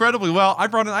incredibly well. I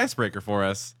brought an icebreaker for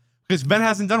us because Ben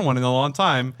hasn't done one in a long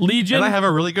time. Legion? And I have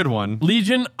a really good one.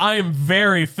 Legion, I am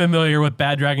very familiar with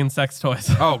Bad Dragon sex toys.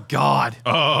 Oh, God.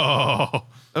 Oh,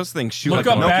 Those things shoot Look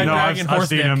like up a Bad No, Dragon I've horse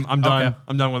seen dick. him. I'm done. Okay.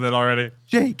 I'm done with it already.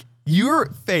 Jake, your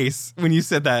face when you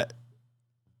said that.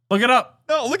 Look it up.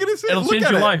 No, look at his face. It'll Look change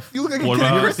at your it. life. You look like What a kid.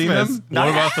 about- You ever Seen seen them? them? what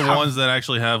about the ones that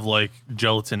actually have like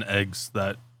gelatin eggs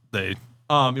that they? You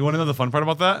want to know the fun part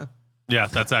about that? Yeah,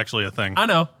 that's actually a thing. I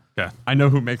know. Okay, I know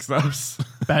who makes those.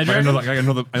 Bad I know, Dragon.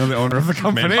 I know the owner of the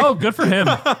company. Oh, good for him.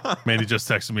 Mandy just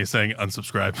texted me saying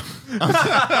unsubscribe.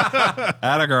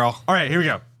 Atta girl. All right, here we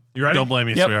go. You ready? Don't blame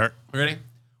me, Yep. sweetheart. Ready?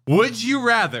 Would you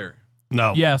rather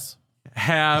No. Yes.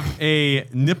 have a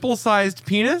nipple-sized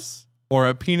penis or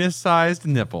a penis-sized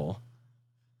nipple?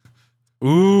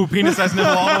 Ooh, penis size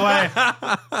nipple all the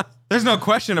way. There's no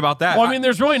question about that. Well, I mean,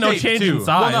 there's really no Shape, change too. in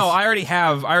size. Well, no, I already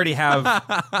have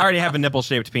a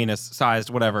nipple-shaped penis, sized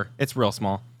whatever. It's real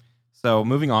small. So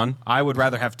moving on, I would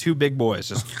rather have 2 big boys.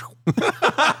 Just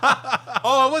Oh,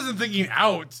 I wasn't thinking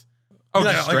out. oh,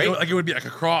 Yeah, just like, straight. it would be like a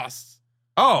cross.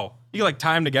 Oh, you can like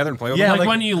tie them together and play with Yeah, them. like, like-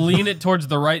 when you lean it towards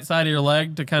the right side of your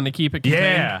leg to kind of keep it contained.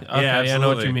 Yeah, Okay, yeah, I know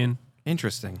what absolutely. you mean.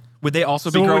 Interesting. Would they also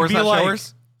So be it would growers, be not like-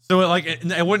 showers? So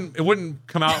it wouldn't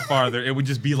come out farther. It would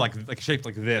just be like shaped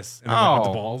like this, and then like with the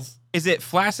Oh. balls. Is it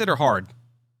flaccid or hard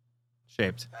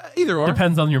shaped? Either or.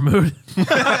 Depends on your mood.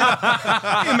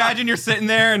 Imagine you're sitting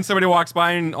there and somebody walks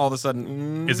by and all of a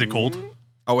sudden, Is it cold?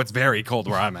 oh, it's very cold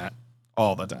where I'm at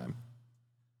all the time.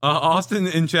 Austin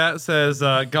in chat says,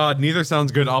 "God, neither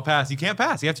sounds good. I'll pass. You can't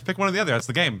pass. You have to pick one or the other. That's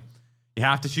the game. You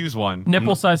have to choose one.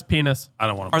 Nipple-sized penis. I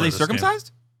don't want to. Are they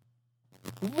circumcised?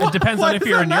 It depends Why on if does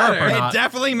you're that in Europe matter? or It not.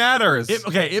 definitely matters.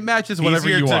 It matches whatever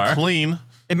Easier you to are. clean.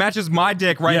 It matches my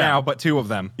dick right Yeah. now, but 2 of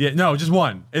them. Yeah, no, just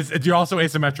one. You're also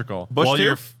asymmetrical. Bush Well,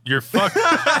 too? you're fucked.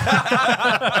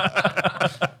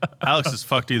 Alex is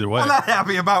fucked either way. I'm not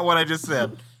happy about what I just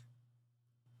said.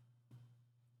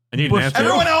 I need an Bush answer. too.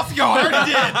 Everyone else go. I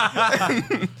already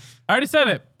did. I already said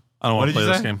it. I don't want to What play did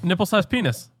you this say? game. Nipple-sized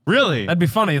penis. Really? That'd be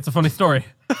funny. It's a funny story.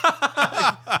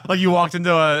 Like you walked into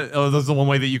that's the one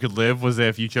way that you could live was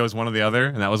if you chose one or the other,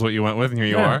 and that was what you went with, and here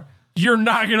you Yeah. are. You're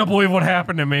not gonna believe what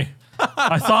happened to me.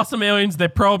 I saw some aliens. They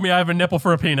probed me. I have a nipple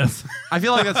for a penis. I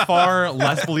feel like that's far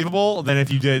less believable than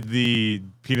if you did the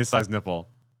penis-sized nipple.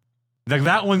 Like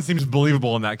that one seems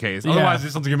believable in that case. Yeah. Otherwise,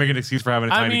 it's something you make an excuse for having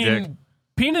a I tiny mean, dick.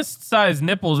 penis-sized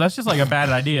nipples. That's just like a bad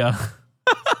idea.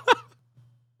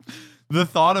 The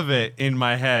thought of it in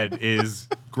my head is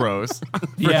gross.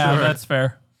 Yeah, sure. that's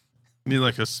fair. Need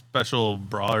like a special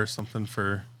bra or something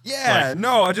for Yeah,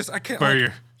 no, I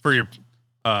can't. for your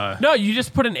No, you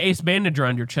just put an ace bandage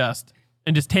around your chest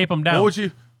and just tape them down.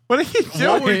 What What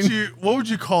are you doing? What would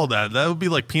you call that? That would be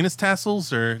like penis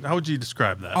tassels, or how would you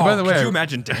describe that? Oh, by the way- could you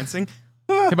imagine dancing?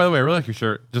 Hey, by the way, I really like your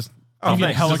shirt. Just You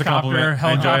get thanks. Just a compliment.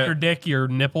 I enjoy helicopter it. dick, your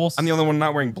nipples. I'm the only one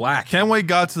not wearing black. Kenway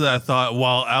got to that thought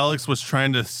while Alex was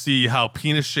trying to see how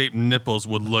penis-shaped nipples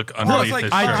would look underneath like,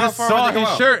 his I shirt. just far saw would they go his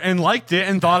out? shirt and liked it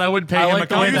and thought I would pay I him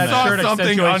like a the way You that compliment. saw shirt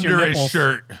something accentuates your under his nipples.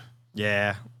 shirt.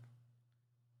 Yeah.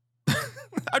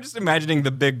 I'm just imagining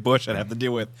the big bush I'd have to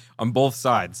deal with on both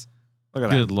sides. Look at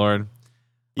that. Good Lord.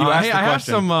 You asked hey, the I have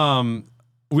question. some.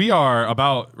 We are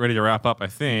about ready to wrap up, I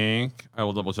think. I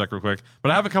will double check real quick.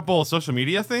 But I have a couple of social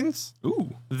media things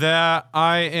Ooh. that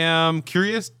I am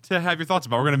curious to have your thoughts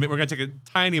about. We're gonna take a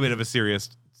tiny bit of a serious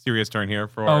turn here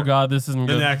for Oh God, this isn't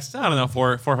the good. next, I don't know,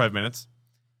 4 or 5 minutes.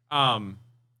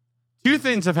 Two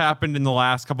things have happened in the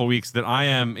last couple of weeks that I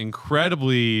am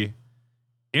incredibly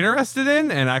interested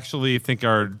in and actually think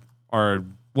are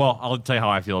well, I'll tell you how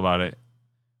I feel about it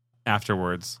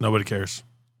afterwards. Nobody cares.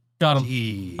 Got him.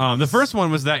 Jeez. The first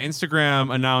one was that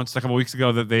Instagram announced a couple weeks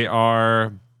ago that they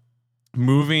are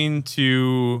moving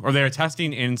to, or they are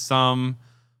testing in some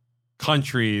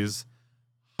countries,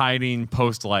 hiding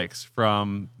post likes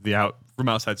from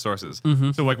outside sources.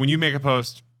 Mhm. So like when you make a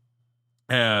post,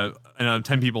 and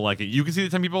 10 people like it, you can see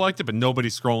that 10 people liked it, but nobody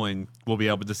scrolling will be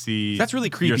able to see. That's really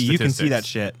your creepy. You can see that statistics.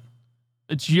 shit.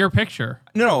 It's your picture.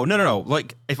 No.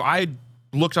 Like, if I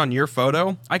looked on your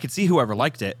photo, I could see whoever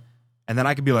liked it. And then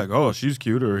I could be like, oh, she's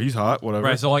cute or he's hot, whatever.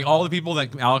 Right. So like all the people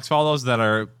that Alex follows that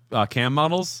are cam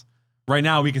models, right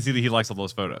now we can see that he likes all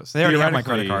those photos. They already have my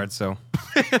Theoretically- credit card, so.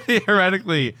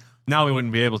 Theoretically, now we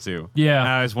wouldn't be able to. Yeah. And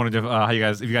I just wanted to how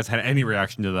if you guys had any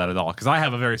reaction to that at all, because I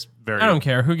have a very I don't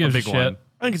care. Who gives a big shit? one.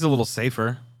 I think it's a little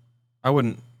safer. I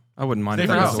wouldn't mind if Safer.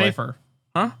 that How goes away. safer?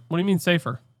 Huh? What do you mean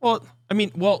safer? Well, I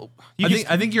mean, you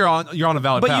I think you're on a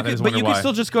valid but path. you I could, just but wonder you why. can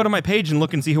still just go to my page and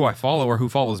look and see who I follow or who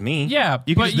follows me. Yeah,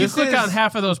 You can but just- you this click is- on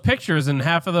half of those pictures, and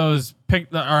half of those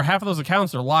half of those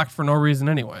accounts are locked for no reason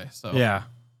anyway. So Yeah.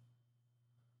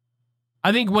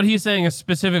 I think what he's saying is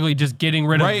specifically just getting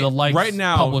rid of the likes right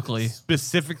now, publicly.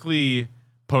 specifically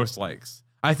post likes.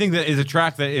 I think that is a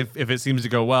track that if it seems to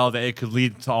go well, that it could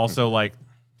lead to also like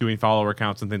doing follower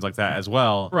accounts and things like that as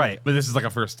well. Right. But this is like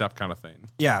a first step kind of thing.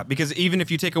 Yeah, because even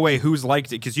if you take away who's liked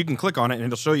it, because you can click on it and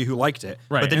it'll show you who liked it.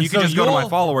 Right, But then and you can so just go to my you'll-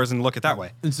 followers and look at that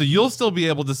way. And so you'll still be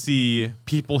able to see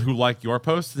people who like your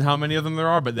posts and how many of them there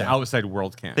are, but the outside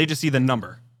world can't. They just see the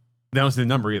number. They don't see the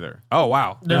number either. Oh,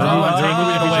 wow. They're They're removing removing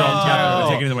the it feature away altogether. entirely.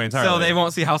 They're taking it away entirely. So they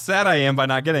won't see how sad I am by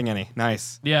not getting any.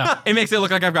 Nice. Yeah. It makes it look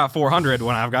like I've got 400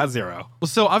 when I've got 0. Well,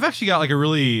 so I've actually got like a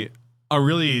really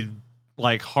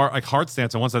hard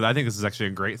stance on one side. I think this is actually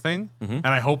a great thing, and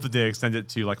I hope that they extend it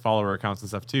to like follower accounts and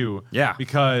stuff too. Yeah.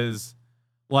 because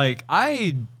like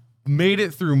I made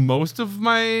it through most of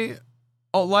my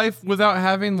life without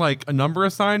having like a number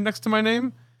assigned next to my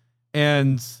name,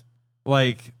 and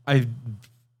like I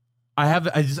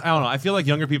don't know. I feel like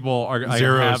younger people are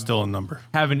Zero have, is still a number.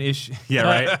 have an issue. Yeah,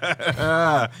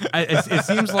 right. It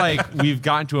seems like we've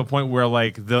gotten to a point where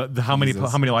like the how many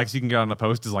likes you can get on a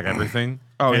post is like everything.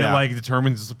 Oh, and yeah. it like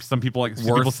determines some people like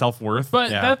Worth. people's self-worth.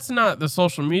 But Yeah. that's not the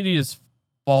social media's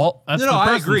fault. That's No, the I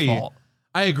person's agree. fault.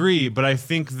 I agree, but I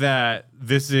think that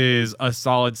this is a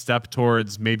solid step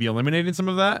towards maybe eliminating some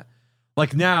of that.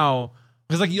 Like now,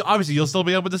 because like obviously you'll still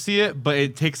be able to see it, but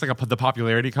it takes like the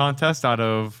popularity contest out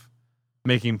of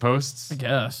making posts. I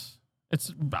guess.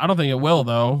 I don't think it will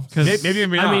though, because Maybe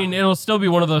not. I mean, it'll still be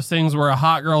one of those things where a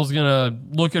hot girl's gonna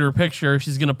look at her picture,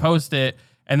 she's gonna post it,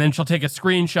 and then she'll take a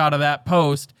screenshot of that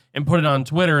post and put it on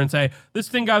Twitter and say, "This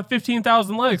thing got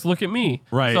 15,000 likes. Look at me."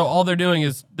 Right. So all they're doing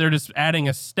is they're just adding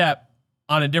a step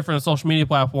on a different social media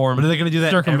platform. But are they going to do that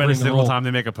every circumventing the single rule. time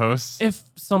they make a post? If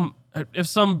someone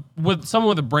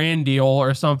with a brand deal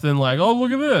or something like, "Oh,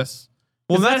 look at this,"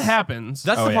 Well, well, that that's- happens.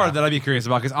 That's Oh, the part yeah. that I'd be curious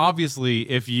about, because obviously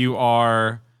if you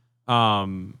are a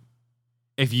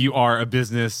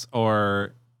business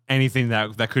or anything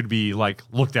that could be like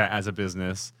looked at as a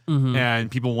business Mhm.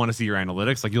 and people want to see your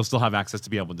analytics, like you'll still have access to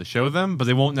be able to show them, but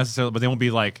they won't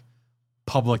be like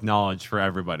public knowledge for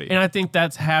everybody. And I think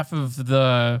that's half of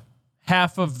the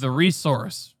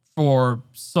resource for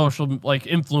social like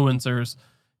influencers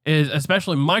is,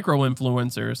 especially micro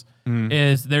influencers,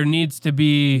 is there needs to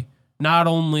be not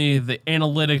only the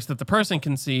analytics that the person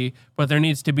can see, but there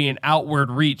needs to be an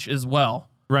outward reach as well.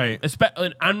 Right.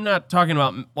 I'm not talking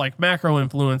about like macro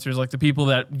influencers, like the people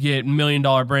that get $1 million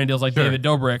brand deals like Sure. David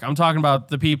Dobrik. I'm talking about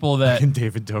the people that And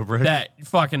David Dobrik. that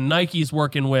fucking Nike's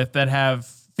working with that have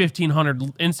 1,500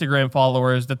 Instagram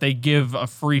followers that they give a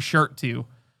free shirt to.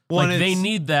 Well, Like and they it's-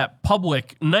 need that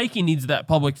public. Nike needs that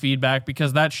public feedback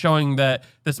because that's showing that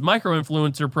this micro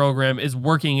influencer program is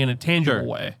working in a tangible Sure.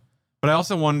 way. But I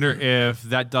also wonder if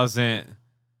that doesn't.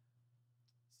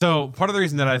 So part of the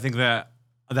reason that I think that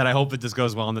I hope that this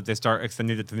goes well and that they start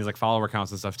extending it to these like follower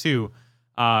counts and stuff too.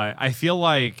 I feel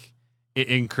like it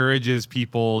encourages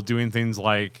people doing things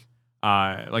like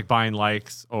buying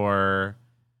likes or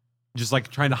just like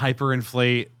trying to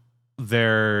hyperinflate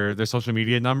their social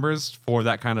media numbers for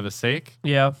that kind of a sake.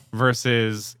 Yeah.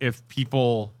 Versus if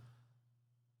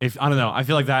I don't know, I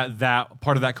feel like that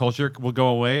part of that culture will go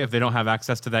away if they don't have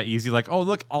access to that easy. Like, oh,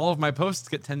 look, all of my posts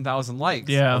get 10,000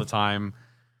 likes all the time,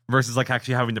 versus like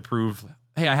actually having to prove,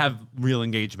 hey, I have real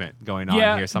engagement going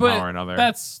on here somehow or another.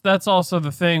 That's also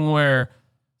the thing where,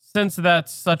 since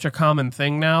that's such a common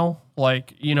thing now,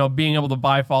 like, you know, being able to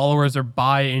buy followers or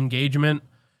buy engagement,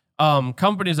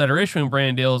 companies that are issuing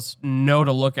brand deals know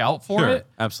to look out for it.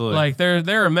 Absolutely. Like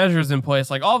there are measures in place.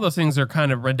 Like all those things are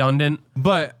kind of redundant.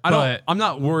 But I'm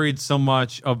not worried so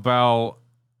much about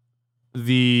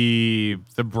the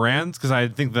brands, because I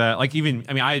think that like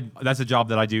that's a job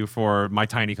that I do for my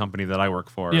tiny company that I work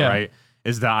for, right?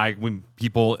 Is that when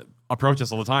people approach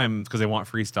us all the time because they want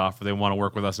free stuff or they want to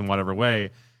work with us in whatever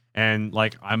way, and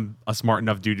like I'm a smart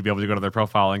enough dude to be able to go to their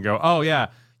profile and go, oh yeah,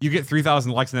 you get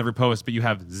 3,000 likes in every post, but you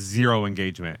have 0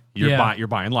 engagement. You're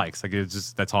buying likes. Like it's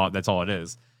just that's all it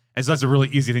is. And so that's a really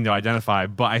easy thing to identify.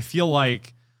 But I feel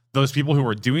like those people who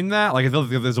are doing that, like I feel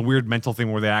like there's a weird mental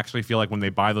thing where they actually feel like when they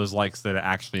buy those likes that it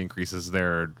actually increases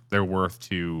their worth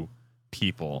to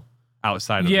people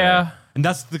outside of that. And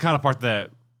that's the kind of part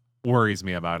that worries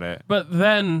me about it. But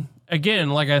then again,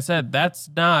 like I said, that's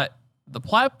not the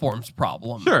platform's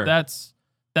problem. Sure. That's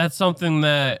something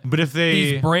that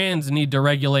these brands need to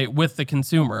regulate with the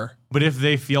consumer. But if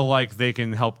they feel like they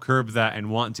can help curb that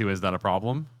and want to, is that a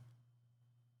problem?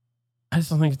 I just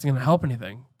don't think it's going to help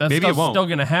anything. That's Maybe it won't. still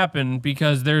going to happen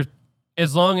because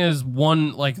as long as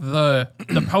one, like the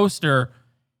poster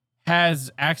has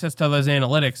access to those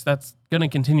analytics, that's going to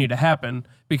continue to happen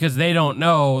because they don't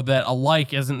know that a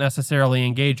like isn't necessarily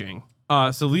engaging.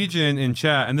 So Legion in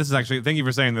chat, and this is actually, thank you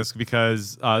for saying this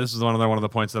because this is one of the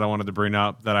points that I wanted to bring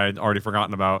up that I'd already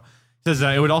forgotten about. It says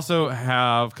that it would also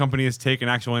have companies take an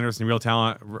actual interest in real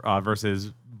talent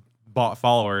versus bought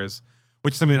followers,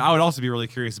 which is something I would also be really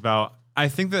curious about. I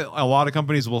think that a lot of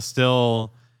companies will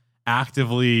still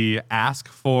actively ask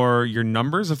for your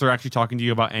numbers if they're actually talking to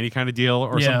you about any kind of deal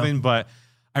or something, but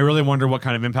I really wonder what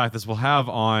kind of impact this will have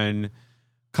on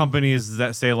companies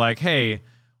that say like, hey,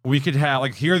 we could have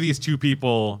like, here are these 2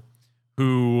 people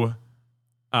who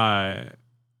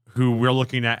we're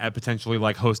looking at potentially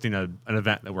like hosting an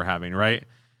event that we're having, right?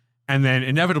 And then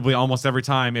inevitably, almost every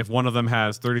time, if one of them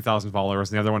has 30,000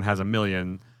 followers and the other one has 1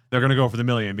 million, they're going to go for the 1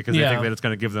 million because they think that it's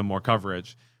going to give them more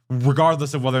coverage,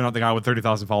 regardless of whether or not the guy with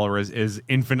 30,000 followers is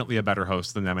infinitely a better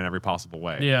host than them in every possible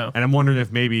way. Yeah. And I'm wondering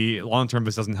if maybe long term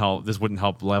this wouldn't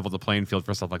help level the playing field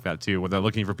for stuff like that too, where they're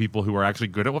looking for people who are actually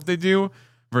good at what they do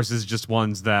versus just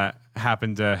ones that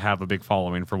happen to have a big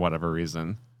following for whatever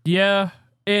reason. Yeah,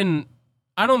 and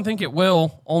I don't think it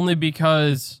will, only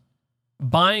because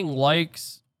buying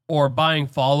likes or buying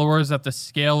followers at the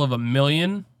scale of 1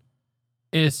 million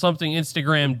is something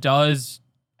Instagram does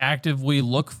actively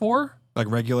look for. Like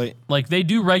regulate? Like they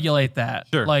do regulate that.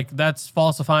 Sure. Like that's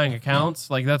falsifying accounts.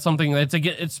 Like that's something that's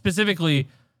it's specifically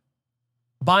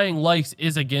buying likes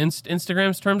is against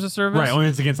Instagram's terms of service. Right, only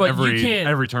it's against but every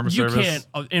term of service. You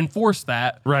can't enforce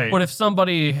that. Right. But if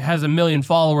somebody has 1 million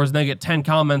followers and they get 10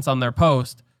 comments on their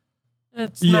post,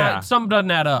 it's not, something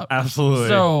doesn't add up. Absolutely.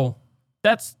 So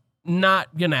that's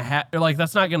not gonna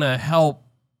that's not gonna help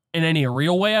in any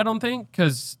real way, I don't think,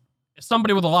 because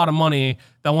somebody with a lot of money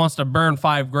that wants to burn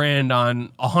 $5,000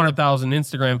 on 100,000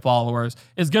 Instagram followers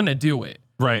is gonna do it.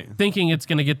 Right. Thinking it's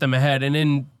going to get them ahead. And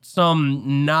in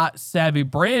some not savvy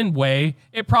brand way,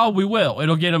 it probably will.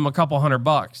 It'll get them a couple $100.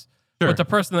 Sure. But the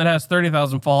person that has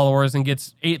 30,000 followers and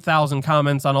gets 8,000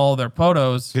 comments on all their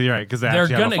photos, You're right, because they're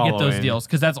going to get those deals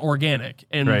because that's organic.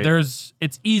 And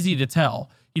it's easy to tell.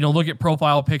 You know, look at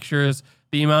profile pictures,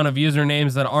 the amount of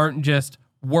usernames that aren't just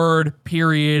word,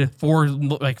 period,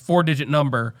 4-digit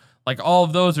number. Like all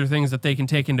of those are things that they can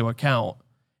take into account.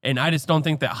 And I just don't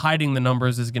think that hiding the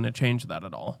numbers is going to change that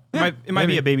at all. It might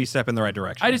be a baby step in the right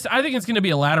direction. I think it's going to be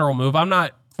a lateral move. I'm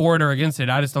not for it or against it.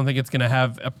 I just don't think it's going to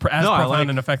have as profound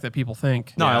an effect that people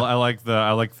think. No, I like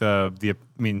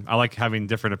having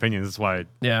different opinions. That's why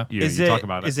you talk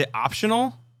about it. Is it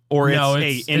optional? Or no,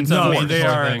 it's no, they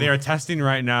are testing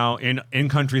right now in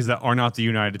countries that are not the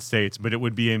United States, but it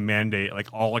would be a mandate. Like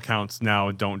all accounts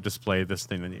now don't display this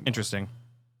thing anymore. Interesting.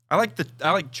 I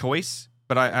like choice.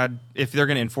 But if they're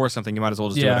going to enforce something, you might as well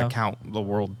just do it. Account the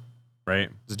world, right?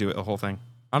 Just do it the whole thing.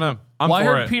 I don't know. I'm Well, I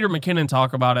for heard it. Peter McKinnon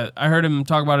talk about it. I heard him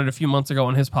talk about it a few months ago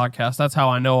on his podcast. That's how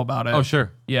I know about it. Oh,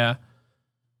 sure. Yeah.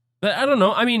 But I don't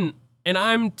know. I mean, and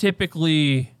I'm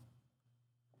typically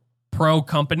pro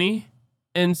company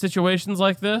in situations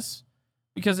like this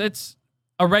because it's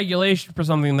a regulation for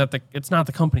something that it's not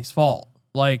the company's fault.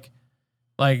 Like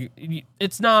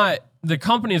it's not the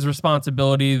company's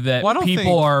responsibility that Well, I don't people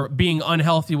think- are being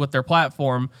unhealthy with their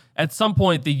platform. At some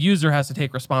point, the user has to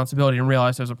take responsibility and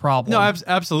realize there's a problem. No,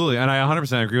 absolutely. And I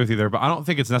 100% agree with you there, but I don't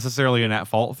think it's necessarily an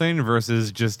at-fault thing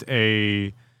versus just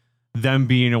them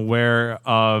being aware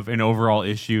of an overall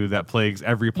issue that plagues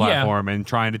every platform and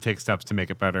trying to take steps to make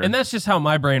it better. And that's just how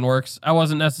my brain works. I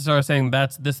wasn't necessarily saying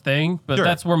that's this thing, but Sure.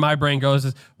 that's where my brain goes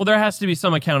is, well, there has to be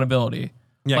some accountability.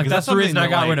 Yeah, like 'cause that's that's the reason I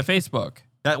something got that, rid of Facebook.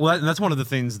 That's one of the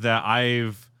things that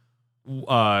I've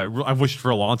wished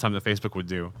for a long time that Facebook would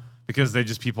do, because they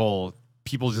just people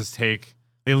just they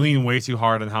lean way too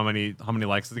hard on how many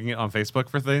likes they can get on Facebook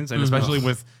for things, and especially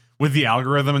with the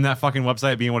algorithm and that fucking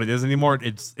website being what it is anymore,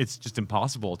 it's just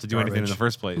impossible to do anything in the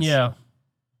first place. Yeah.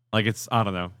 Like I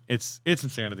don't know. It's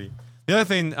insanity. The other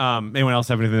thing, anyone else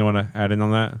have anything they want to add in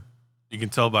on that? You can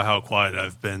tell by how quiet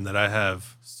I've been that I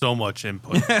have so much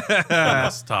input on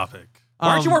this topic. Why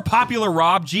aren't you more popular,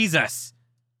 Rob? Jesus.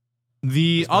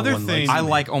 The no other one thing, likes I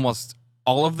like almost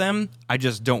all of them. I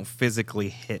just don't physically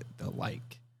hit the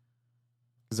like.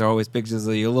 Because they're always pictures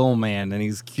of your little man, and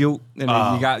he's cute, and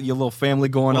then you got your little family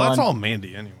going Well, on. that's all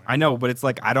Mandy anyway. I know, but it's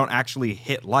like I don't actually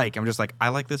hit like. I'm just like, I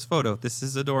like this photo. This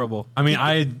is adorable. I mean,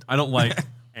 I don't like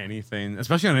anything,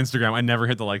 especially on Instagram. I never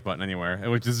hit the like button anywhere,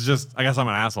 which is just, I guess I'm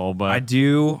an asshole, but I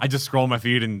do I just scroll my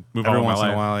feed and move every on with once my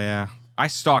in a life. while, yeah. I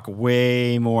stalk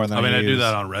way more than I mean, I do use.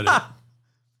 that on Reddit. The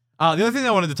other thing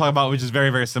I wanted to talk about, which is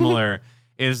very, very similar,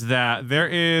 is that there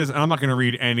is, and I'm not going to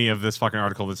read any of this fucking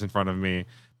article that's in front of me,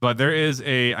 but there is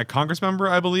a Congress member,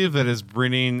 I believe, that is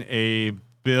bringing a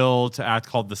bill to act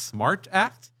called the SMART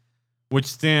Act, which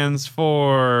stands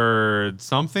for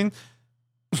something.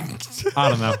 I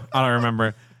don't know. I don't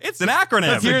remember. It's an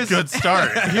acronym. That's a good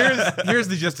start. Here's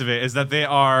the gist of it, is that they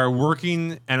are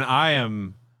working, and I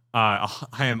am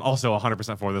also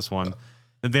 100% for this one,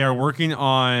 that they are working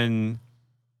on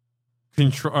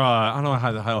control. I don't know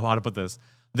how to put this.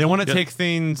 They want to take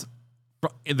things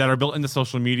that are built into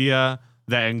social media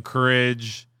that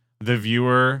encourage the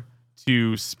viewer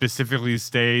to specifically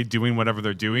stay doing whatever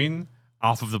they're doing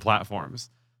off of the platforms.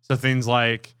 So things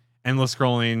like endless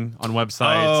scrolling on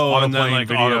websites, and then autoplaying like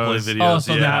videos, autoplay videos. Oh,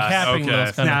 so they're capping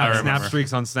those kind of I snap remember.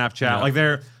 streaks on Snapchat. Yeah. Like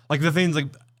they're like the things like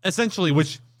essentially,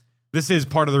 which this is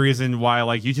part of the reason why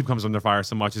like YouTube comes under fire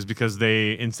so much, is because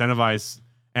they incentivize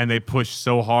and they push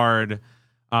so hard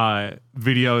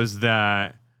videos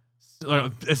that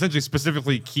essentially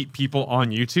specifically keep people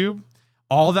on YouTube.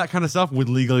 All that kind of stuff would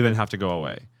legally then have to go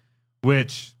away,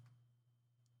 which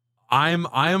I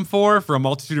am for a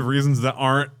multitude of reasons that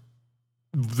aren't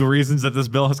the reasons that this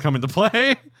bill has come into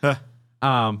play. But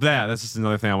yeah, that's just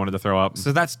another thing I wanted to throw up.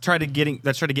 So that's try to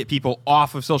get people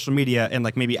off of social media and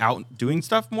like maybe out doing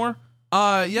stuff more.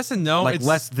 Yes and no. Like It's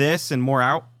less this and more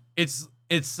out. It's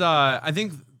I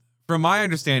think from my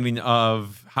understanding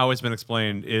of how it's been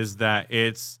explained is that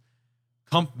it's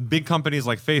big companies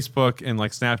like Facebook and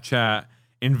like Snapchat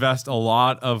invest a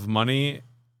lot of money.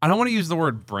 I don't want to use the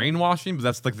word brainwashing, but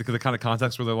that's like the kind of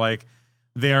context where they're like,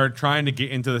 they are trying to get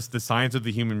into the science of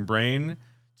the human brain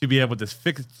to be able to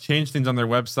change things on their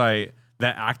website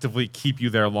that actively keep you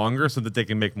there longer so that they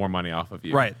can make more money off of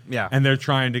you. Right. Yeah. And they're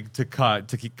trying to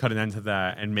cut an end to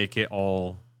that and make it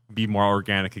all be more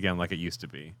organic again like it used to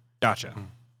be. Gotcha.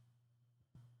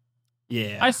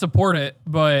 Yeah. I support it,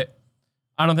 but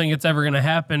I don't think it's ever going to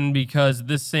happen because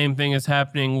this same thing is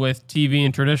happening with TV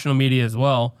and traditional media as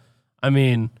well. I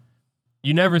mean,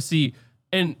 you never see,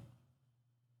 and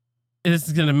this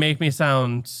is going to make me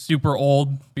sound super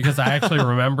old because I actually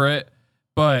remember it,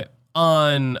 but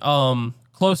on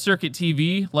closed circuit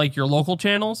TV, like your local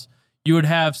channels, you would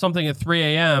have something at 3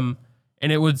 a.m.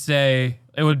 and it would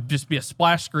just be a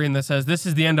splash screen that says, "This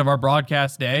is the end of our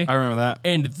broadcast day." I remember that.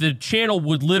 And the channel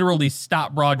would literally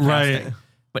stop broadcasting. Right.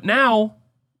 But now,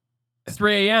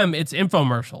 3 a.m., it's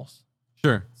infomercials.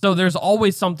 Sure. So there's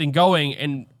always something going,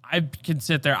 and I can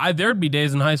sit there. There'd be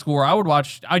days in high school where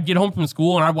I'd get home from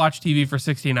school and I'd watch TV for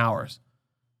 16 hours.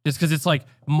 Just because it's like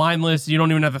mindless, you don't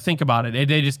even have to think about it.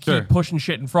 They just keep Sure. pushing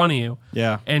shit in front of you.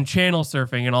 Yeah. And channel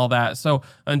surfing and all that. So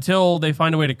until they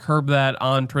find a way to curb that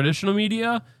on traditional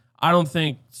media, I don't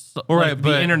think Right, the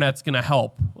but- internet's going to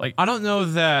help. Like, I don't know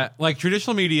that like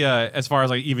traditional media, as far as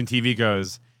like even TV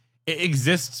goes, it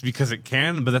exists because it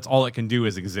can, but that's all it can do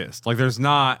is exist. Like there's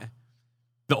not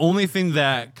the only thing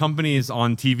that companies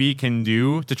on TV can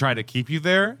do to try to keep you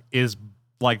there is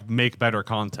like make better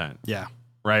content, Yeah.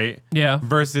 right? Yeah.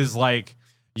 Versus like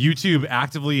YouTube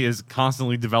actively is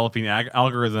constantly developing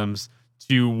algorithms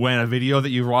to when a video that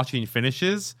you're watching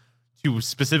finishes to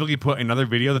specifically put another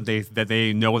video that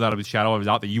they know without a shadow of a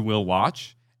doubt that you will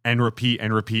watch and repeat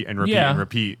and repeat and repeat and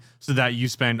repeat so that you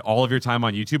spend all of your time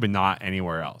on YouTube and not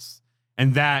anywhere else.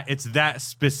 And that it's that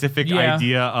specific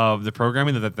idea of the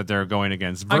programming that they're going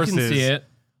against versus I can see it.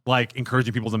 like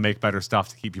encouraging people to make better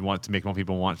stuff to make more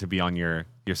people want to be on your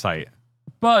site.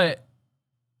 But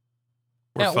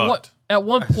We're at fucked. at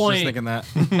what Just point thinking that.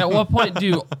 at what point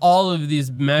do all of these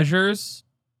measures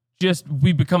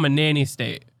we become a nanny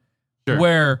state Sure.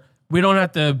 where we don't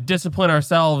have to discipline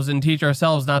ourselves and teach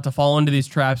ourselves not to fall into these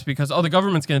traps because the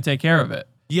government's going to take care of it.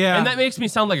 Yeah. And that makes me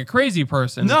sound like a crazy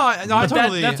person. No, I but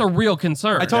totally that's a real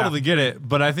concern. I totally get it,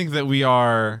 but I think that we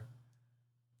are.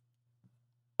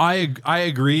 I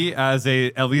agree as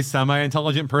a at least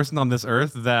semi-intelligent person on this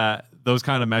earth that those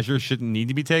kind of measures shouldn't need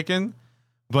to be taken.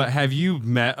 But have you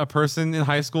met a person in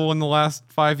high school in the last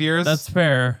 5 years? That's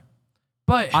fair.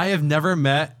 But I have never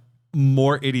met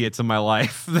more idiots in my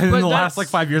life than in the last like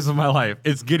 5 years of my life.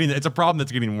 It's a problem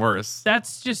that's getting worse.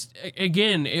 that's just,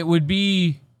 again, it would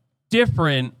be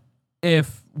different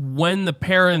if when the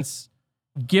parents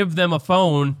give them a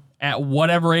phone at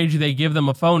whatever age they give them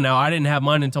a phone. Now, I didn't have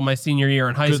mine until my senior year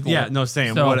in high school. Yeah, no,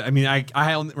 same. So- I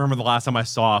remember the last time I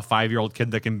saw a 5-year-old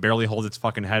kid that can barely hold its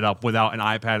fucking head up without an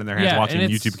iPad in their hands Yeah, watching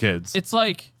and it's- YouTube Kids. It's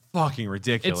like, fucking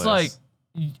ridiculous. it's like,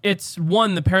 it's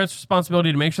one, the parents'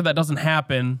 responsibility to make sure that doesn't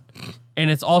happen. And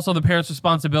it's also the parents'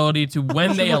 responsibility to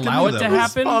when they allow it to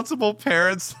happen. Responsible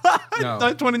parents. No.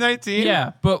 2019.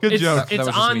 Yeah, but Good it's, joke. That it's was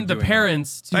just me on the doing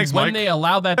parents to Thanks, when Mike. they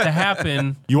allow that to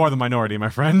happen. You are the minority, my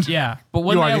friend. Yeah, but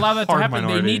when You they are the allow that to hard happen,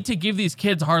 minority. they need to give these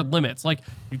kids hard limits. Like,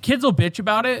 kids will bitch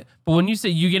about it, but when you say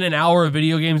you get an hour of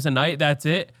video games a night, that's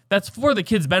it. That's for the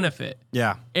kids' benefit.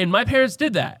 Yeah. And my parents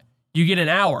did that. You get an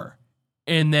hour,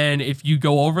 and then if you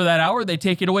go over that hour, they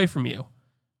take it away from you.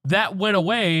 That went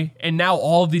away, and now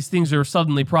all of these things are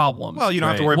suddenly problems. Well, you don't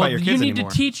have to Right. worry Well, about your you kids need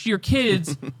anymore. to teach your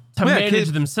kids to Yeah, manage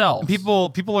kids- themselves.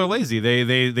 People are lazy.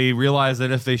 They realize that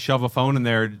if they shove a phone in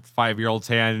their 5-year-old's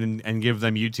hand and give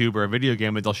them YouTube or a video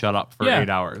game, that they'll shut up for Yeah. 8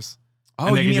 hours. Oh,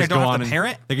 And they you can mean I just don't go have on to and-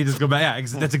 parent? They can just go back.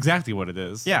 Yeah, that's exactly what it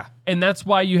is. Yeah. And that's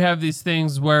why you have these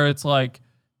things where it's like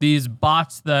these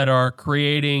bots that are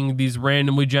creating these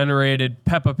randomly generated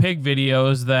Peppa Pig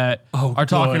videos that are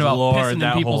talking good about Lord, pissing in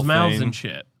that people's whole mouths thing. and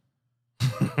shit.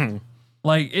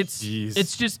 Like Jeez.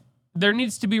 it's just there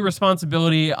needs to be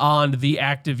responsibility on the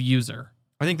active user.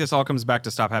 I think this all comes back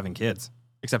to stop having kids.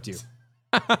 Except you.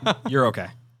 You're okay.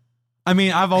 I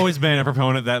mean, I've always been a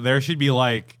proponent that there should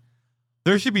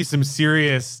be some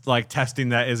serious like testing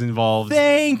that is involved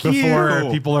Thank before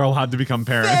you. people are allowed to become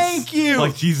parents. Thank you.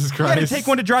 Like Jesus You gotta Christ. take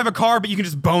one to drive a car, but you can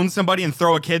just bone somebody and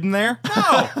throw a kid in there?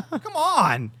 No. Come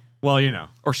on. Well, you know.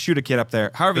 Or shoot a kid up there.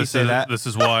 However you This say is, that. this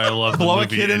is why I love the Blow a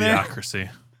movie kid in there? Idiocracy.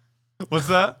 What's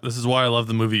that? This is why I love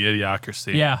the movie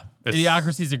Idiocracy. Yeah, It's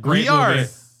Idiocracy is a great We are- movie.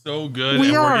 so good, We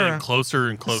and we're are getting closer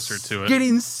and closer to it.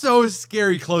 Getting so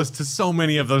scary close to so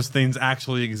many of those things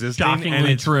actually existing. and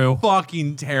Shockingly it's true.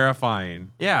 Fucking terrifying.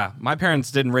 Yeah. My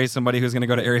parents didn't raise somebody who's going to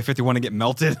go to Area 51 and get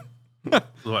melted.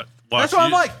 What? That's why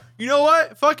I'm like, you know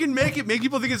what? Fucking make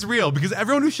people think it's real because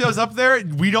everyone who shows up there,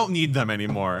 we don't need them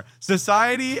anymore.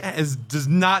 Society does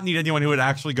not need anyone who would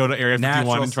actually go to Area 51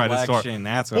 Natural and try to store. selection.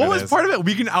 That's what What it was is. part of it?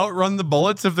 We can outrun the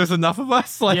bullets if there's enough of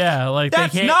us. Like, Yeah, like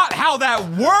That's they can't, not how that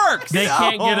works. they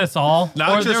can't get us all. not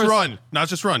Or just there was- run, not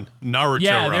just run. Naruto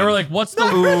Yeah, run. they were like, "What's the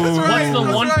right, what's the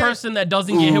that's one right. person that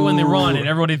doesn't get hit when they run?" And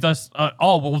everybody does.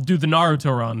 We'll do the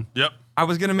Naruto run. yep. I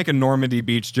was going to make a Normandy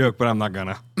Beach joke, but I'm not going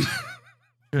to.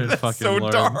 good fucking So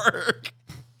Lord. dark.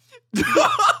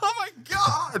 Oh my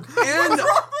God.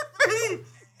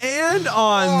 And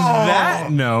on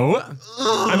that note,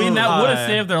 I mean, that would have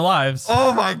saved their lives.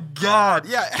 Oh my God.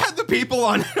 Yeah. Had the people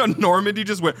on Normandy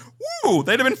just went, woo,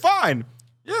 they'd have been fine.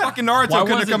 Yeah. Fucking Naruto couldn't have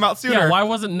wasn't- come out sooner. Yeah, why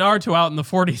wasn't Naruto out in the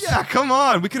 40s? Yeah, come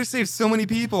on. We could have saved so many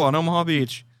people on Omaha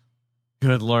Beach.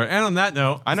 good Lord. And on that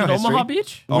note, I know Is it history. Omaha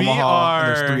Beach? we Omaha, are.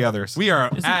 and there's 3 others. We are.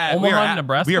 Isn't at, Omaha we are in at-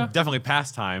 Nebraska? We are definitely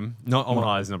past time. No,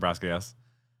 Omaha is Nebraska. Yes.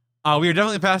 We are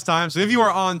definitely past time. So if you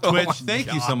are on Twitch, my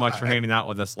thank you so much for hanging out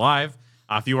with us live.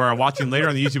 If you are watching later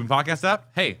on the YouTube and podcast app,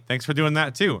 hey, thanks for doing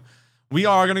that too. We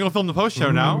are going to go film the post show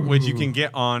now, which you can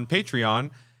get on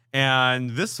Patreon. And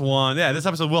this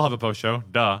episode will have a post show.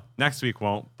 Duh. Next week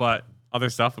won't, but other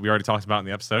stuff that we already talked about in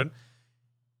the episode.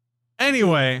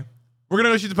 Anyway, we're going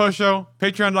to go shoot the post show.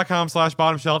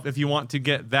 Patreon.com/bottomshelf if you want to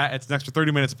get that. It's an extra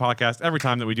 30 minutes of podcast every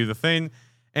time that we do the thing.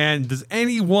 And does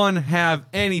anyone have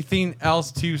anything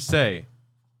else to say?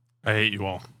 I hate you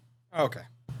all. Okay.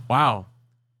 Wow.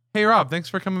 Hey, Rob, thanks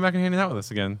for coming back and hanging out with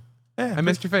us again. Yeah, I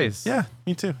missed your face. Yeah,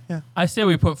 me too. Yeah. I say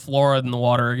we put fluoride in the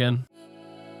water again.